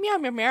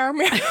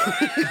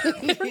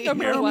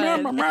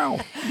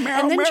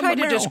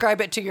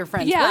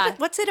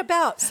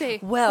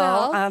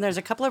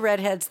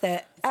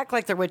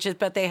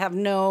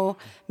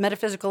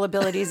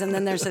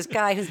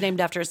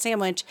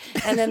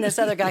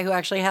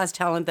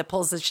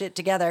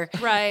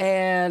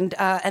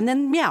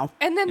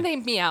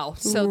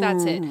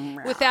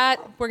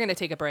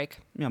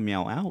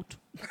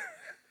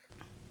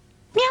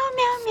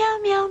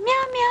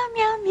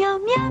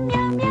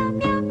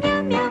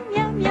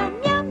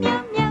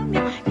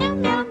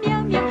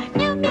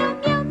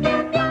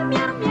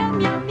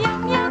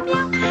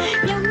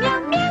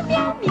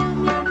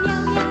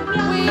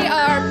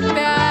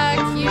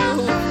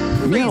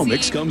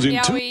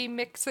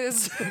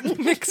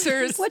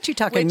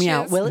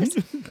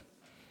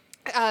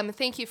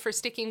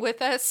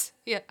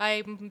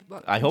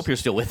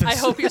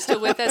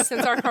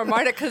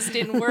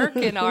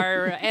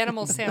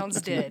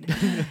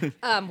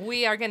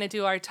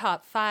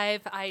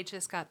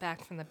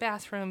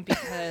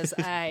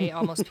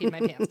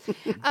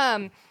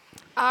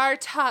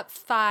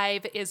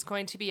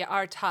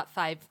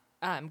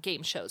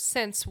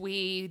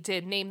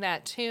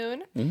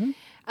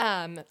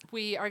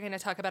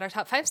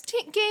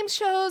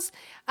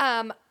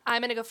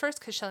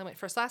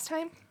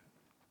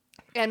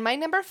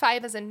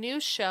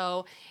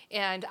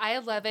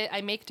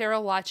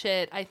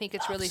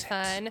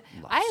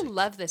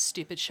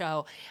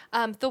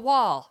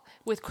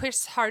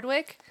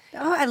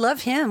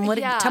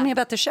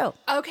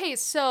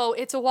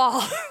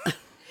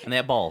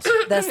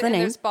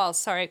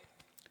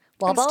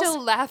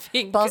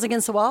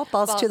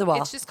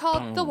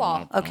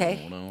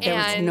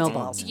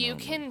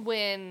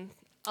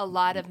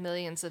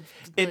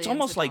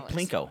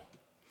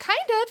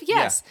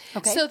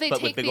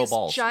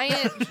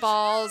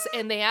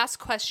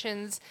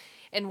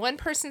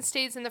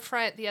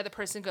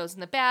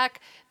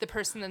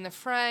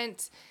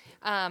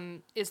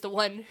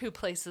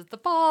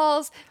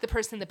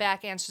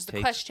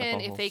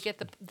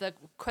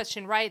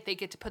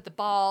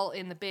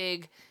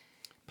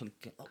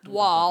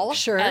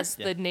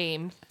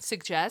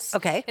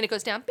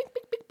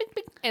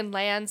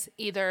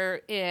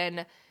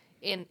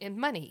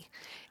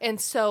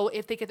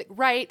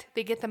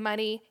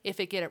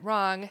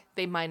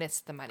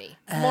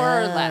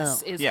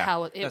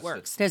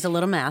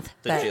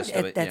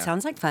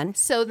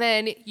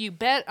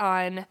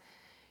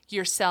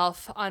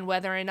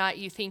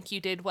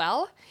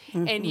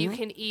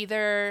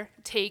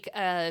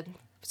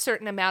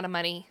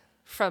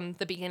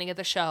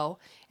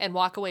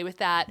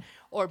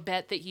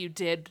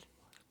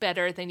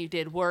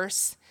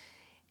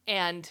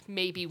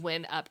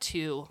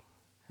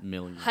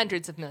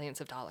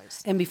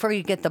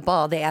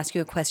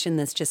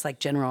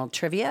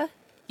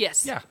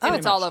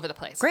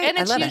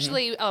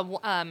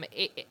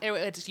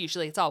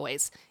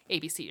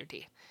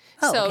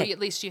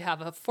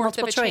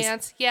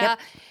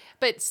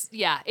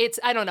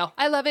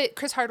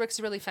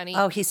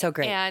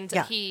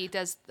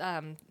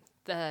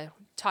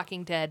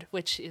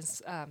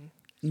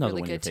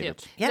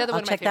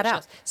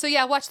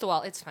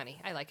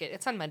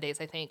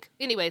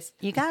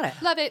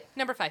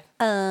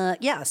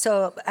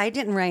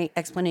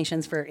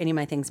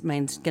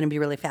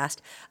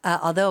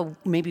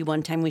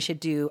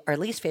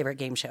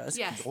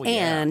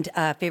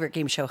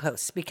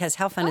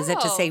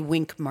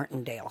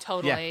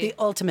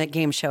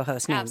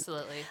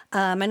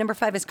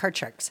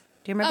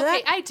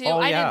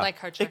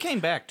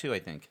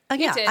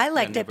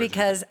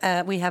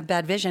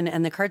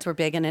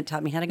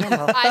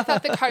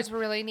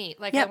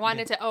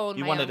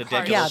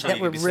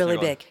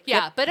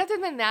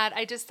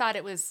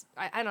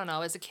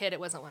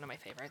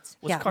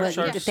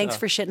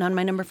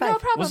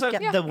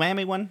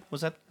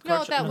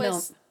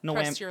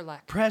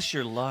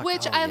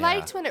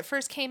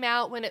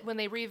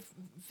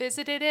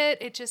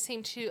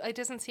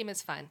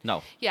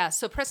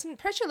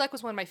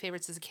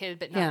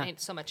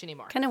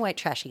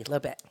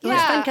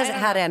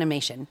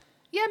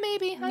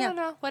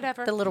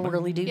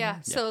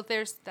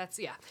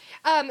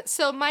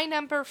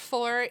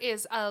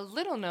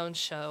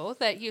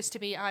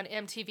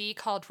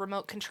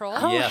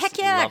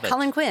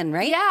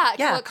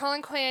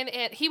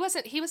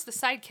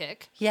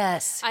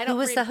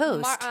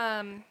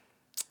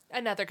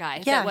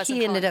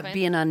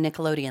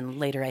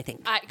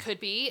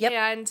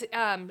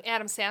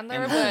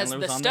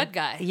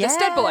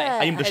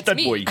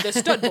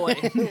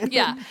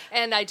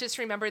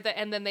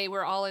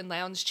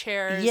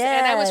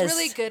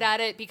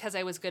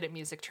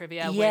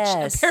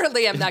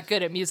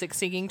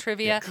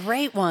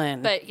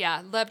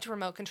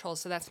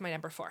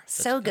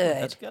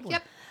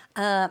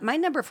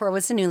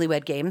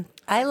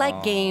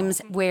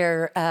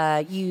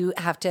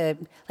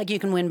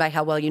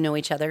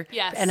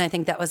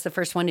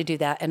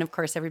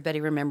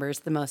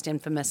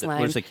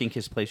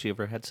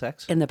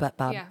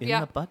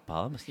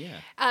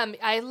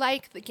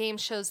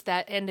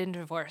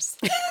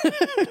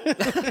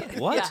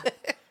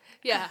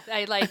 Yeah,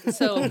 I like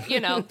so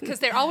because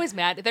they're always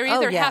mad. They're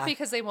either yeah. happy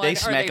because they won, They or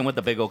smack him with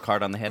the big old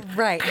card on the head.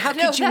 Right. How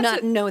No, could you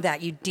that's not know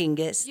that, you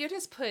dingus? You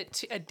just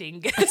put a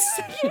dingus.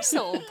 You're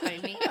so old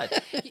timey.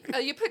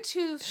 You put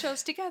two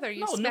shows together.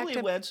 You No, smacked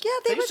him. newlyweds. Yeah,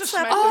 they would used to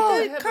slap smack with them the on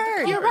head with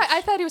card. You're right.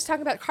 I thought he was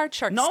talking about Card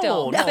Shark No,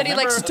 still. no, That he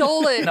remember-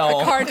 stole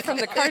No. a card from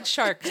the Card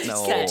Shark No.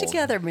 set. Get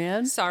together,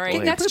 man. Sorry,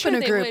 Get that's poop true. in a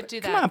They group. would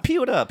do that. Come on,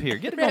 pew it up here.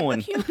 Get it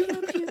going. Pew, pew,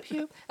 pew,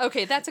 pew.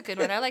 Okay, that's a good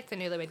one. I like the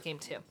Newlywed Game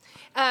too.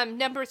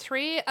 Number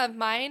 3 of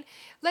mine.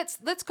 Let's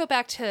go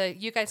back to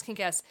you guys can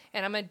guess,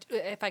 and I'm gonna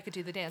if I could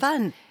do the dance.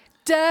 Fun.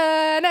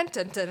 Dun, dun,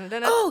 dun, dun,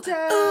 dun, Oh,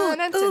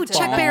 dun, dun, ooh, dun,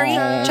 Chuck dun, Berry,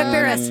 dun, Chuck dun,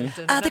 Barris,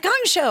 dun, dun. The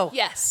Gong Show.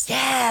 Yes.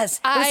 Yes.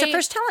 It was the I-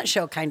 first talent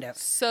show, kind of.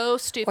 So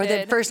stupid. Or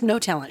the first no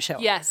talent show.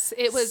 Yes,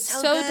 it was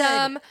So so good.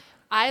 dumb.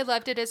 I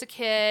loved it as a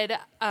kid,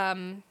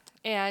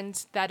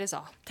 and that is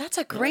all. That's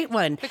a great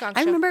one. The Gong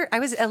I Show. remember I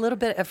was a little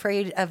bit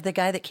afraid of the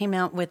guy that came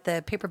out with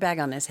the paper bag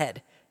on his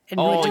head. And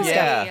Oh, would just go-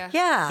 yeah.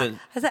 Yeah.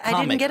 The I didn't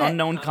comic, get it.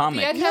 unknown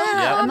comic. The unknown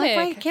Yeah. I'm like,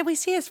 comic. why can't we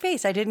see his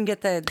face? I didn't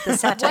get the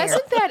satire.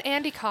 Wasn't that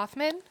Andy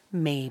Kaufman?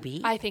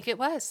 Maybe. I think it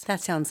was.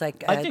 That sounds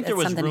like I think there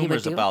was something he would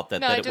rumors do. about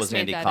that, No, I that it just was made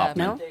Andy that up.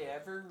 Kaufman. No? Did they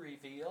ever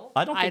reveal?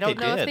 I don't think I don't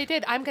they know did. if they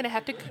did. I'm gonna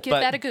have to give But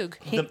that a goog.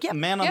 The Yep.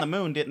 Man on Yep. the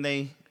Moon, didn't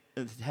they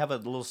have a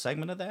little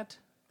segment of that?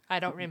 I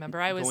don't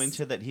remember. I was. Go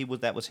into that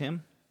that was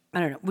him? I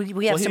don't know. We have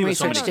Well, he some was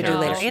so research to many do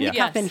later. characters. Andy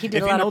Yeah. Kaufman, he Yes. did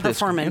If a you lot know of this,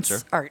 performance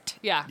answer. art.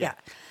 Yeah. Yeah.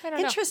 I don't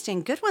know.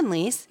 Interesting. Good one,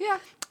 Lise. Yeah.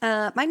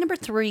 My number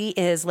 3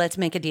 is Let's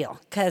Make a Deal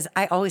because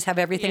I always have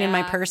everything in my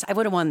Yeah. purse. I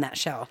would have won that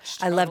show.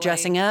 I love Totally.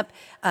 dressing up.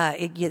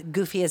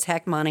 Goofy as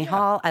heck, Monty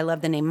Hall. I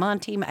love the name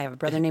Monty. I have a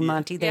brother named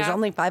Monty. There's Yeah.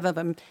 only 5 of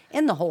them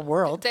in the whole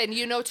world. Then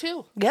you know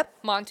 2. Yep.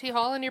 Monty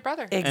Hall and your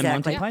brother. And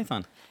Exactly. Monty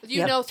Python. You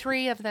Yep. know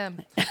 3 of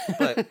them.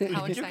 But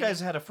How you exciting. guys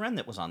had a friend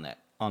that was on that.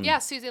 Yeah,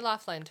 Susie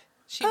Laughlin.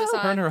 She was Oh,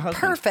 on. Her and her husband.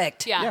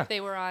 Perfect. Yeah, Yeah.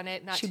 they were on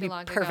it not She'd too be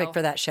long ago. perfect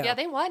for that show. Yeah,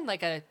 they won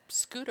like a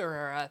scooter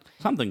or a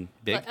Something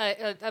big.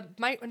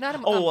 not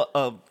a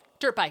Oh,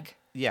 dirt bike.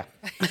 yeah.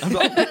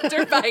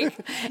 Dirt bike.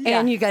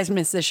 And you guys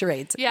missed the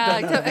charades.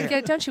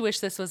 Yeah, don't you wish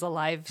this was a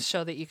live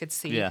show that you could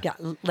see? Yeah. Yeah,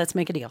 Let's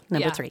Make a Deal.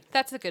 Number Yeah, 3.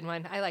 That's a good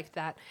one. I like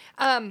that.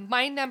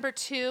 My number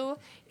 2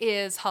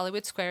 is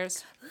Hollywood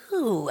Squares.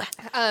 Ooh.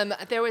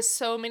 There was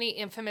so many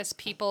infamous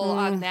people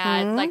on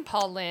that, like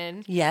Paul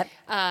Lynde. Yep.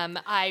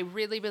 I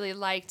really, really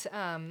liked.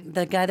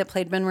 The guy that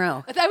played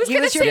Monroe. I was He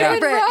going to was your say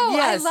favorite. Monroe.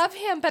 Yes. I love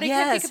him, but I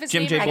can't think of his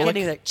Jim name. J. right I now. Bullock?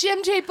 can't either.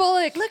 Jim J.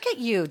 Bullock. Look at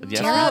you.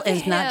 Yes. Daryl Love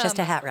is not just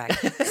a him. hat rack.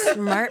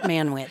 Smart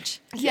man witch.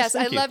 Yes, I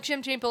thank you. love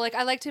Jim J. Bullock.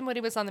 I liked him when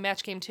he was on the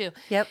Match Game too.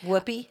 Yep.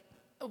 Whoopi.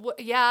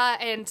 Yeah,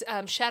 and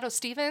Shadow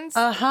Stevens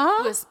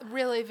Uh-huh. was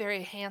really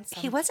very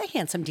handsome. He was a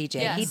handsome DJ.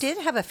 He Yes. did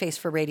have a face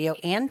for radio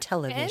and and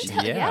television.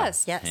 Yeah.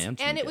 yes, Yes.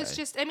 Handsome and it was guy.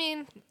 just, I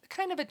mean,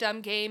 kind of a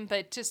dumb game,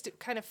 but just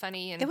kind of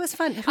funny. And It was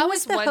fun. Who I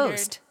was the wondered-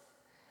 host?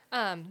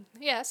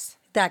 Yes,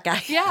 That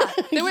guy. yeah,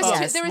 there was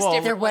Yes. there was Well,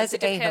 different there was ones.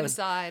 It a depends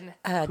host.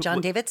 on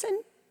John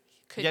Davidson.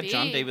 could Yeah, be.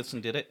 John Davidson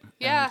did it.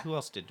 Yeah. And who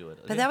else did do it?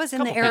 But that was in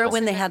Couple the era people.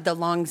 when they had the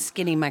long,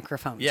 skinny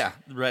microphones. Yeah,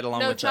 right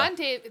along No, with John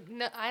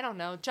No, I don't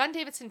know. John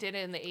Davidson did it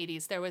in the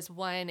 80s. There was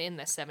one in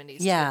the 70s.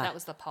 Yeah. too. That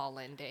was the Paul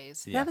Lynde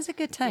days. That was a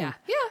good time. Yeah.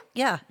 Yeah.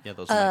 Yeah. Yeah,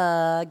 those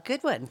are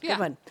Good one. Good Yeah.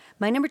 one.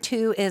 My number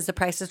 2 is The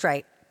Price is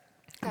Right.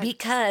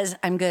 Because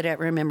I'm good at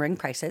remembering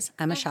prices.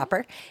 I'm a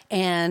shopper.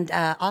 And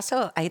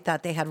also, I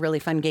thought they had really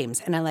fun games.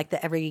 And I liked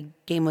that every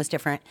game was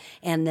different.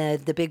 And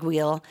the big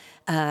wheel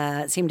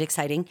seemed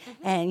exciting.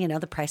 And,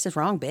 the price is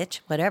wrong,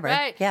 bitch. Whatever.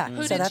 Right. Yeah.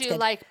 Who so did that's you good.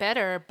 like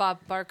better, Bob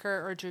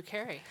Barker or Drew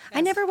Carey?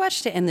 I never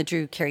watched it in the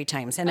Drew Carey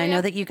times. And I know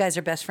yeah. that you guys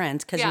are best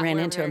friends because you ran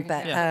we're into him.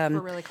 very- But yeah, we're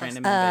really close. Ran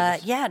him in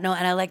Vegas. yeah, no.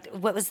 And I liked,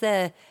 what was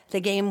the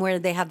game where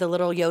they have the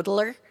little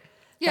yodeler?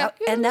 Yeah.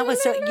 And that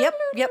was so,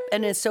 yep.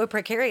 And it's so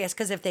precarious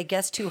because if they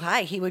guessed too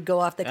high, he would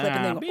go off the cliff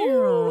and then go,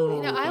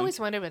 You know, I always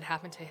wondered what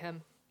happened to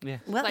him. Yeah.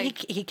 well, Like-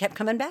 he kept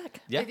coming back.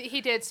 Yeah. He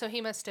did, so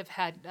he must have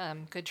had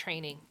good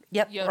training.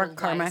 Yep, or Yodel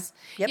karma. wise.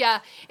 Yep. Yeah,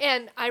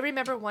 and I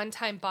remember one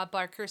time Bob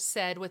Barker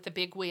said with the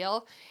big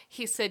wheel,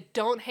 he said,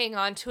 "Don't hang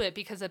on to it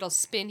because it'll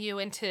spin you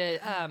into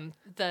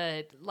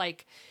the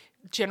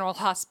General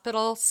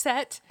Hospital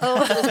set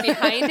that was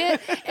behind it."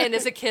 And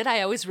as a kid,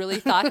 I always really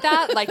thought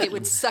that it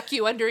would suck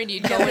you under and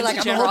you'd go into Like,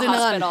 I'm General holding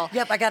Hospital. on.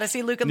 Yep, I got to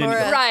see Luke and Then you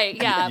Laura. go- Right?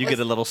 Yeah. You it get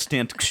a was- little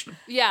stint.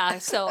 yeah,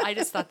 so I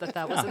just thought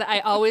that was. I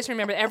always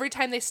remember every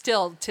time they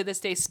still to this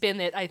day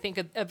spin it. I think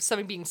of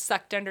something being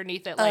sucked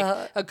underneath it,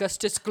 like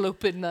Augustus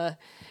Gloop in the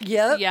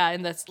Yep.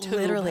 in the tube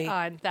Literally.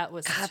 on that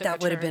was God, took a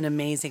that would have turn. been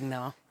amazing,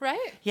 though.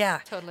 right. Yeah.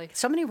 Totally.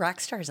 So many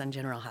rock stars on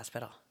General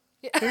Hospital.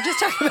 We were just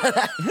talking about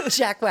that.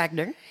 Jack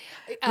Wagner,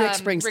 Rick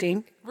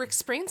Springsteen. Rick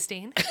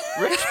Springsteen.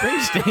 Rick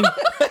Springsteen.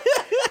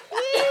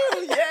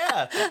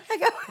 Yeah.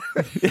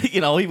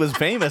 He was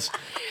famous.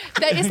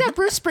 Is that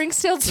Bruce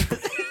Springfield's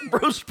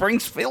Bruce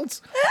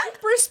Springfield's.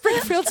 Bruce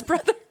Springfield's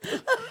brother?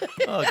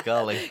 Oh,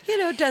 golly.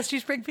 Dusty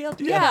Springfield.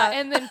 Yeah,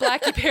 and then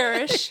Blackie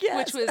Parrish,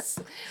 Yes. which was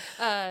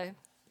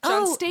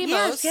John Oh,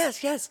 Stamos,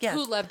 yes.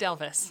 who loved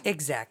Elvis.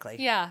 Exactly.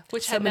 Yeah,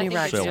 which So had many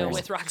nothing to rock do stars.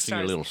 with rock Sing a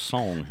stars. little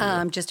song.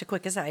 Here. Just a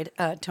quick aside,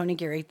 Tony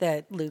Geary,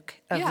 the Luke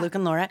of Yeah. Luke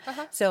and Laura.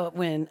 So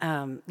when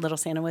Little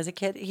Santa was a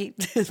kid,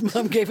 his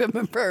mom gave him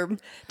a perm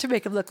to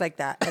make him look like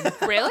that. And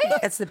Really?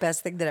 It's the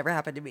best thing that ever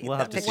happened to me. We'll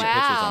have to That see picture.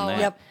 pictures on Wow. that.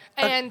 Yep.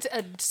 And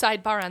a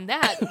sidebar on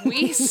that,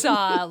 we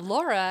saw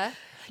Laura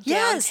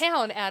Yes.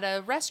 downtown at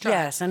a restaurant.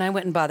 Yes, and I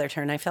went and bothered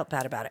her, and I felt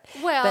bad about it.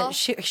 Well- but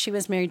she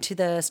was married to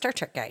the Star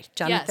Trek guy, Yes,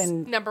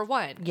 Jonathan. number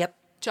one. Yep,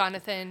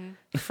 Jonathan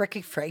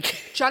Frank.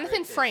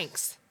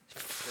 Franks.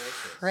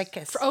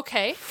 Fracas.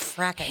 Okay.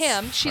 Fracas.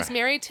 Him. She's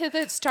married to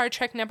the Star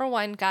Trek number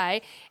one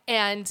guy.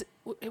 And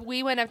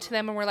we went up to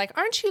them and we're like,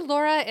 "Aren't you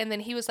Laura?" And then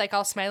he was like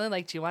all smiling,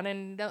 like, "Do you want to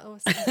know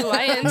who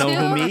I am?" Know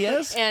who me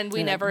is? And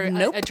we never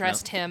nope.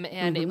 addressed him.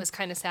 And it was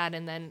kind of sad.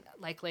 And then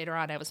like later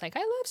on, I was like, "I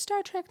love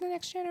Star Trek The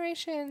Next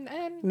Generation."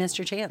 And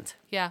Mr. Chance.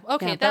 yeah.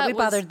 Okay. Yeah, that but we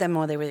was, bothered them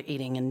while they were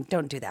eating, and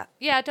don't do that.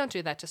 Yeah. Don't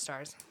do that to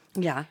stars.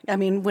 Yeah, I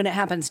mean, when it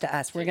happens to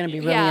us, we're going to be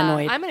really yeah.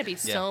 annoyed. I'm going to be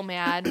so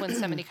mad when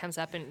somebody comes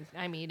up and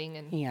I'm eating.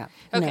 And Yeah.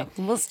 Okay. No,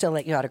 we'll still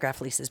let you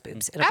autograph Lisa's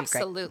boobs. It'll be great.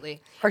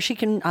 Absolutely. Or she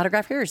can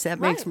autograph yours. That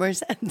makes Right. more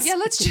sense. Yeah.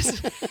 Let's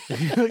just.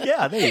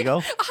 Yeah, there you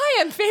go.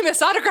 Hi, I'm famous.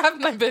 Autograph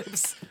my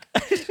boobs.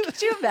 Could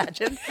you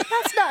imagine?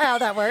 That's not how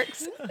that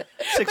works.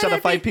 6 out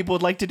of 5 people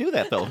would like to do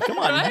that, though. Come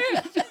on.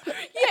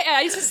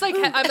 Yeah, it's just like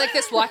I'm like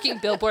this walking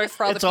billboard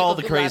for all It's the people all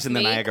the who craze love in the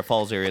me. Niagara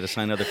Falls area to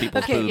sign other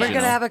people's Okay, boobs. we're you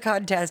going to know. have a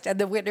contest, and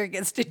the winner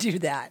gets to do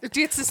that. Do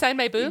you get to sign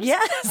my boobs?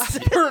 Yes.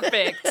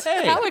 Perfect.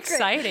 How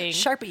exciting.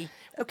 Sharpie.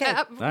 Okay.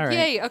 Uh, right.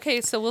 Yay.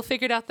 Okay, so we'll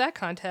figure out that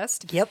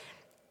contest. Yep.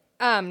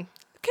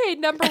 Okay,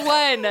 number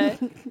one.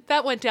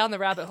 That went down the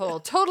rabbit hole.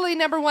 Totally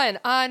number one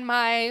on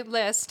my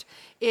list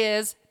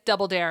is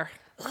Double Dare.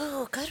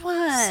 Oh, good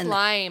one.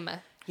 Slime.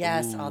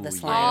 Yes, all the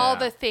slime. All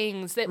the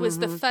things. That was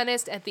the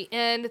funnest at the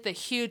end. The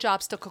huge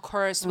obstacle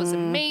course was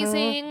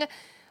amazing.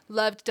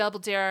 Loved Double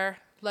Dare.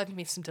 Loved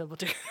me some Double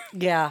Dare.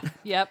 Yeah.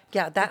 Yep.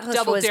 Yeah, that host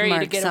Double was Dare you to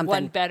Mark get something.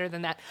 one better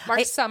than that.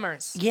 Mark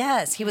Summers.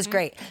 Yes, he was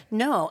great.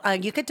 No,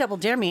 you could double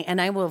dare me,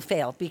 and I will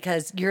fail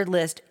because your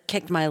list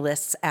kicked my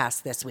list's ass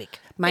this week.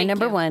 My Thank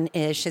number you. one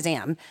is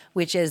Shazam,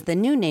 which is the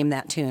new Name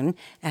That Tune.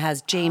 It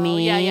has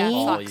Jamie. yeah.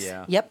 Oh, Fox.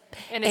 yeah. Yep.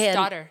 And his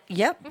daughter.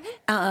 Yep.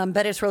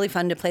 But it's really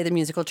fun to play the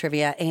musical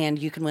trivia, and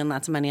you can win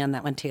lots of money on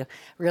that one too.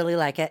 Really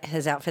like it.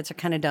 His outfits are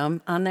kind of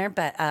dumb on there,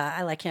 but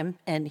I like him,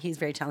 and he's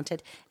very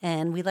talented,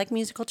 and we like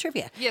musical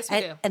trivia. Yes,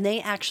 we do. And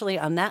they actually,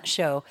 on that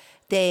show,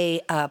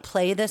 they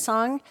play the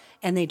song,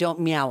 and they don't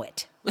meow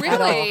it. at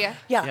all. Really? Yeah,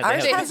 Yeah,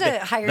 ours they- has a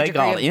higher they degree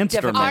got of instruments.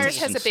 difficulty. Ours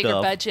has and a bigger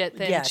stuff. budget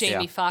than Yes.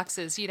 Jamie Yeah.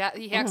 Foxx's. He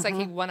acts like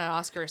he won an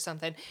Oscar or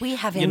something. We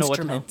have You know what,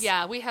 though? instruments.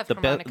 Yeah, we have The,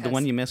 harmonicas. the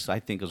one you missed, I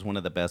think, is one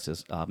of the best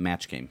is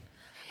Match Game.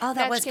 Oh,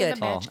 that was good.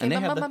 Match and they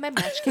game, have the-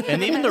 match game,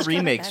 and even the match game,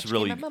 remake's match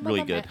really- game,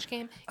 really good. match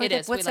game. Or It the-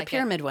 is. What's we the like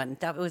pyramid one?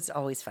 That was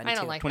always fun I too.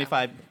 don't like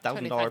 $25,000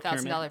 $25,000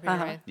 pyramid.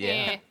 pyramid. Yeah.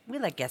 Eh. We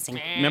like guessing.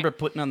 Remember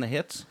putting on the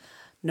hits?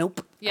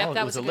 Nope. Yep, Oh,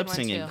 that it was was a good lip one,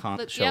 singing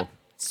too. show. Yep.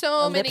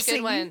 So many Lip good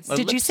singing? ones.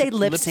 Did you say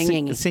lip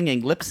singing?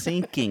 Singing, lip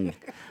syncing.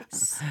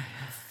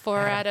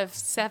 4 out of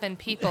 7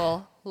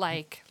 people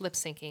like lip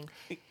syncing.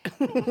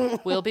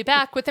 We'll be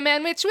back with the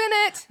Man Witch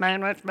Minute.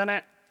 Man, which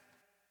minute?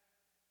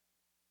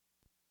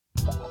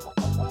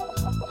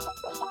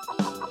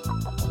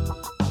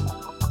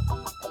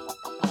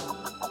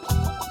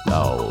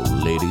 Now,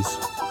 ladies,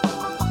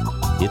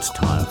 it's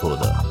time for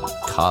the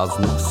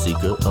Cosmic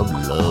Seeker of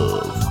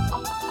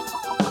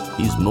Love.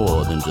 He's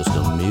more than just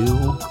a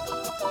meal,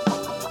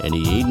 and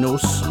he ain't no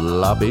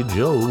sloppy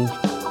Joe.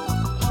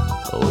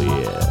 Oh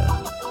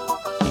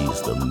yeah,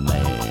 he's the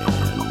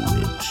Man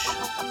Witch.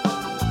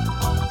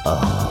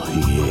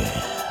 Oh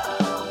yeah.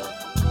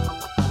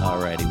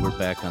 Alrighty, we're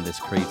back on this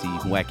crazy,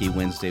 wacky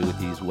Wednesday with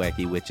these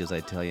wacky witches,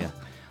 I tell you.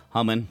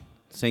 Humming,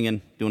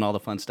 singing, doing all the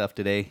fun stuff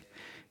today.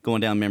 Going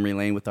down memory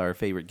lane with our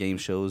favorite game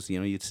shows. You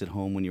know, you'd sit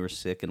home when you were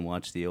sick and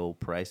watch the old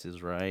Price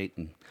is Right,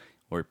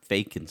 or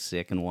fake and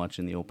sick and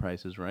watching the old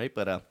Price is Right.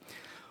 But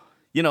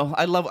you know,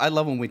 I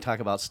love when we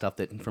talk about stuff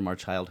that from our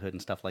childhood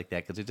and stuff like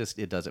that, because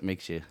it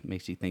makes you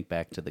think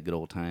back to the good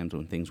old times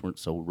when things weren't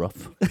so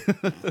rough.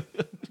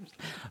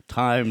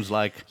 Times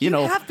like you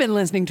know, I've been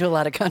listening to a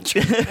lot of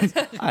country.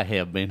 I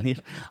have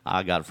been.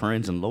 I got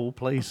friends in low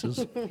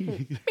places.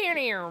 Thank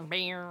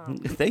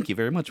you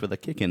very much for the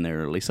kick in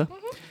there, Lisa.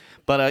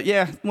 But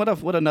yeah,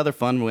 what another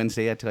fun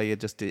Wednesday! I tell you,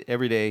 just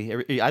every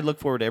day. I look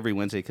forward to every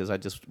Wednesday because I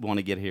just want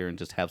to get here and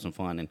just have some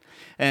fun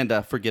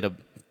and forget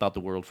about the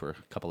world for a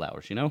couple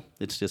hours. You know,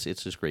 it's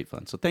just great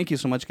fun. So thank you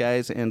so much,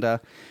 guys, and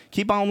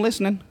keep on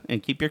listening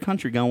and keep your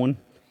country going.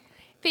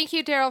 Thank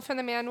you, Daryl, for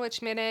the Man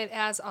Witch Minute.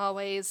 As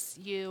always,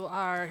 you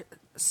are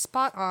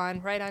spot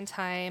on, right on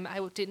time. I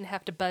didn't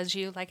have to buzz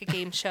you like a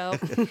game show.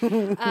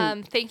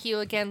 Thank you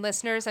again,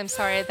 listeners. I'm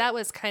sorry. That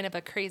was kind of a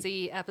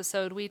crazy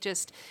episode. We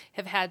just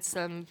have had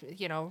some,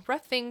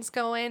 rough things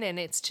going, and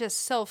it's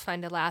just so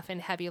fun to laugh and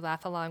have you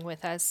laugh along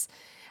with us.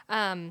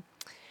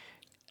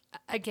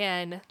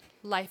 Again,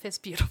 life is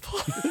beautiful.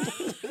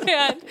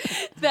 And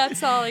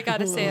that's all I got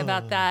to say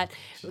about that.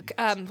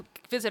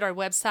 Visit our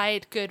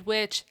website,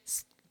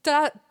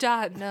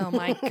 No,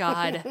 my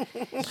God.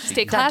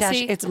 Stay Dot dash,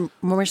 classy. it's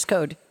Morse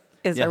code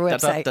is our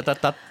website.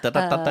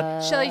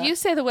 Shall you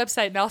say the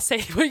website and I'll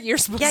say what you're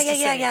supposed to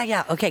say?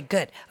 Yeah. Okay,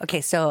 good.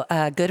 Okay, so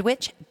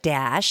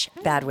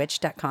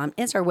goodwitch-badwitch.com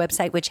is our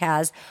website, which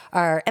has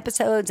our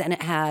episodes and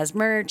it has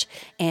merch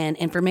and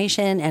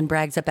information and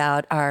brags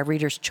about our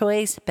Reader's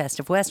Choice, Best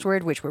of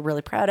Westward, which we're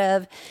really proud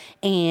of.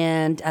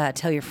 And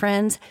tell your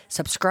friends,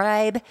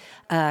 subscribe.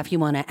 If you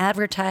want to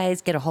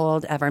advertise, get a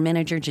hold of our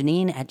manager,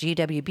 Janine, at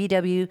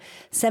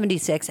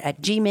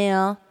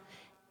gwbw76@gmail.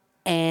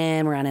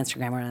 And we're on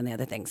Instagram. We're on the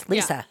other things.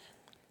 Lisa.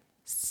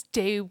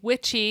 Stay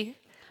witchy.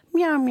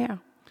 Meow, meow.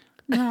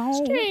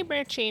 Stay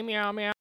witchy, meow, meow.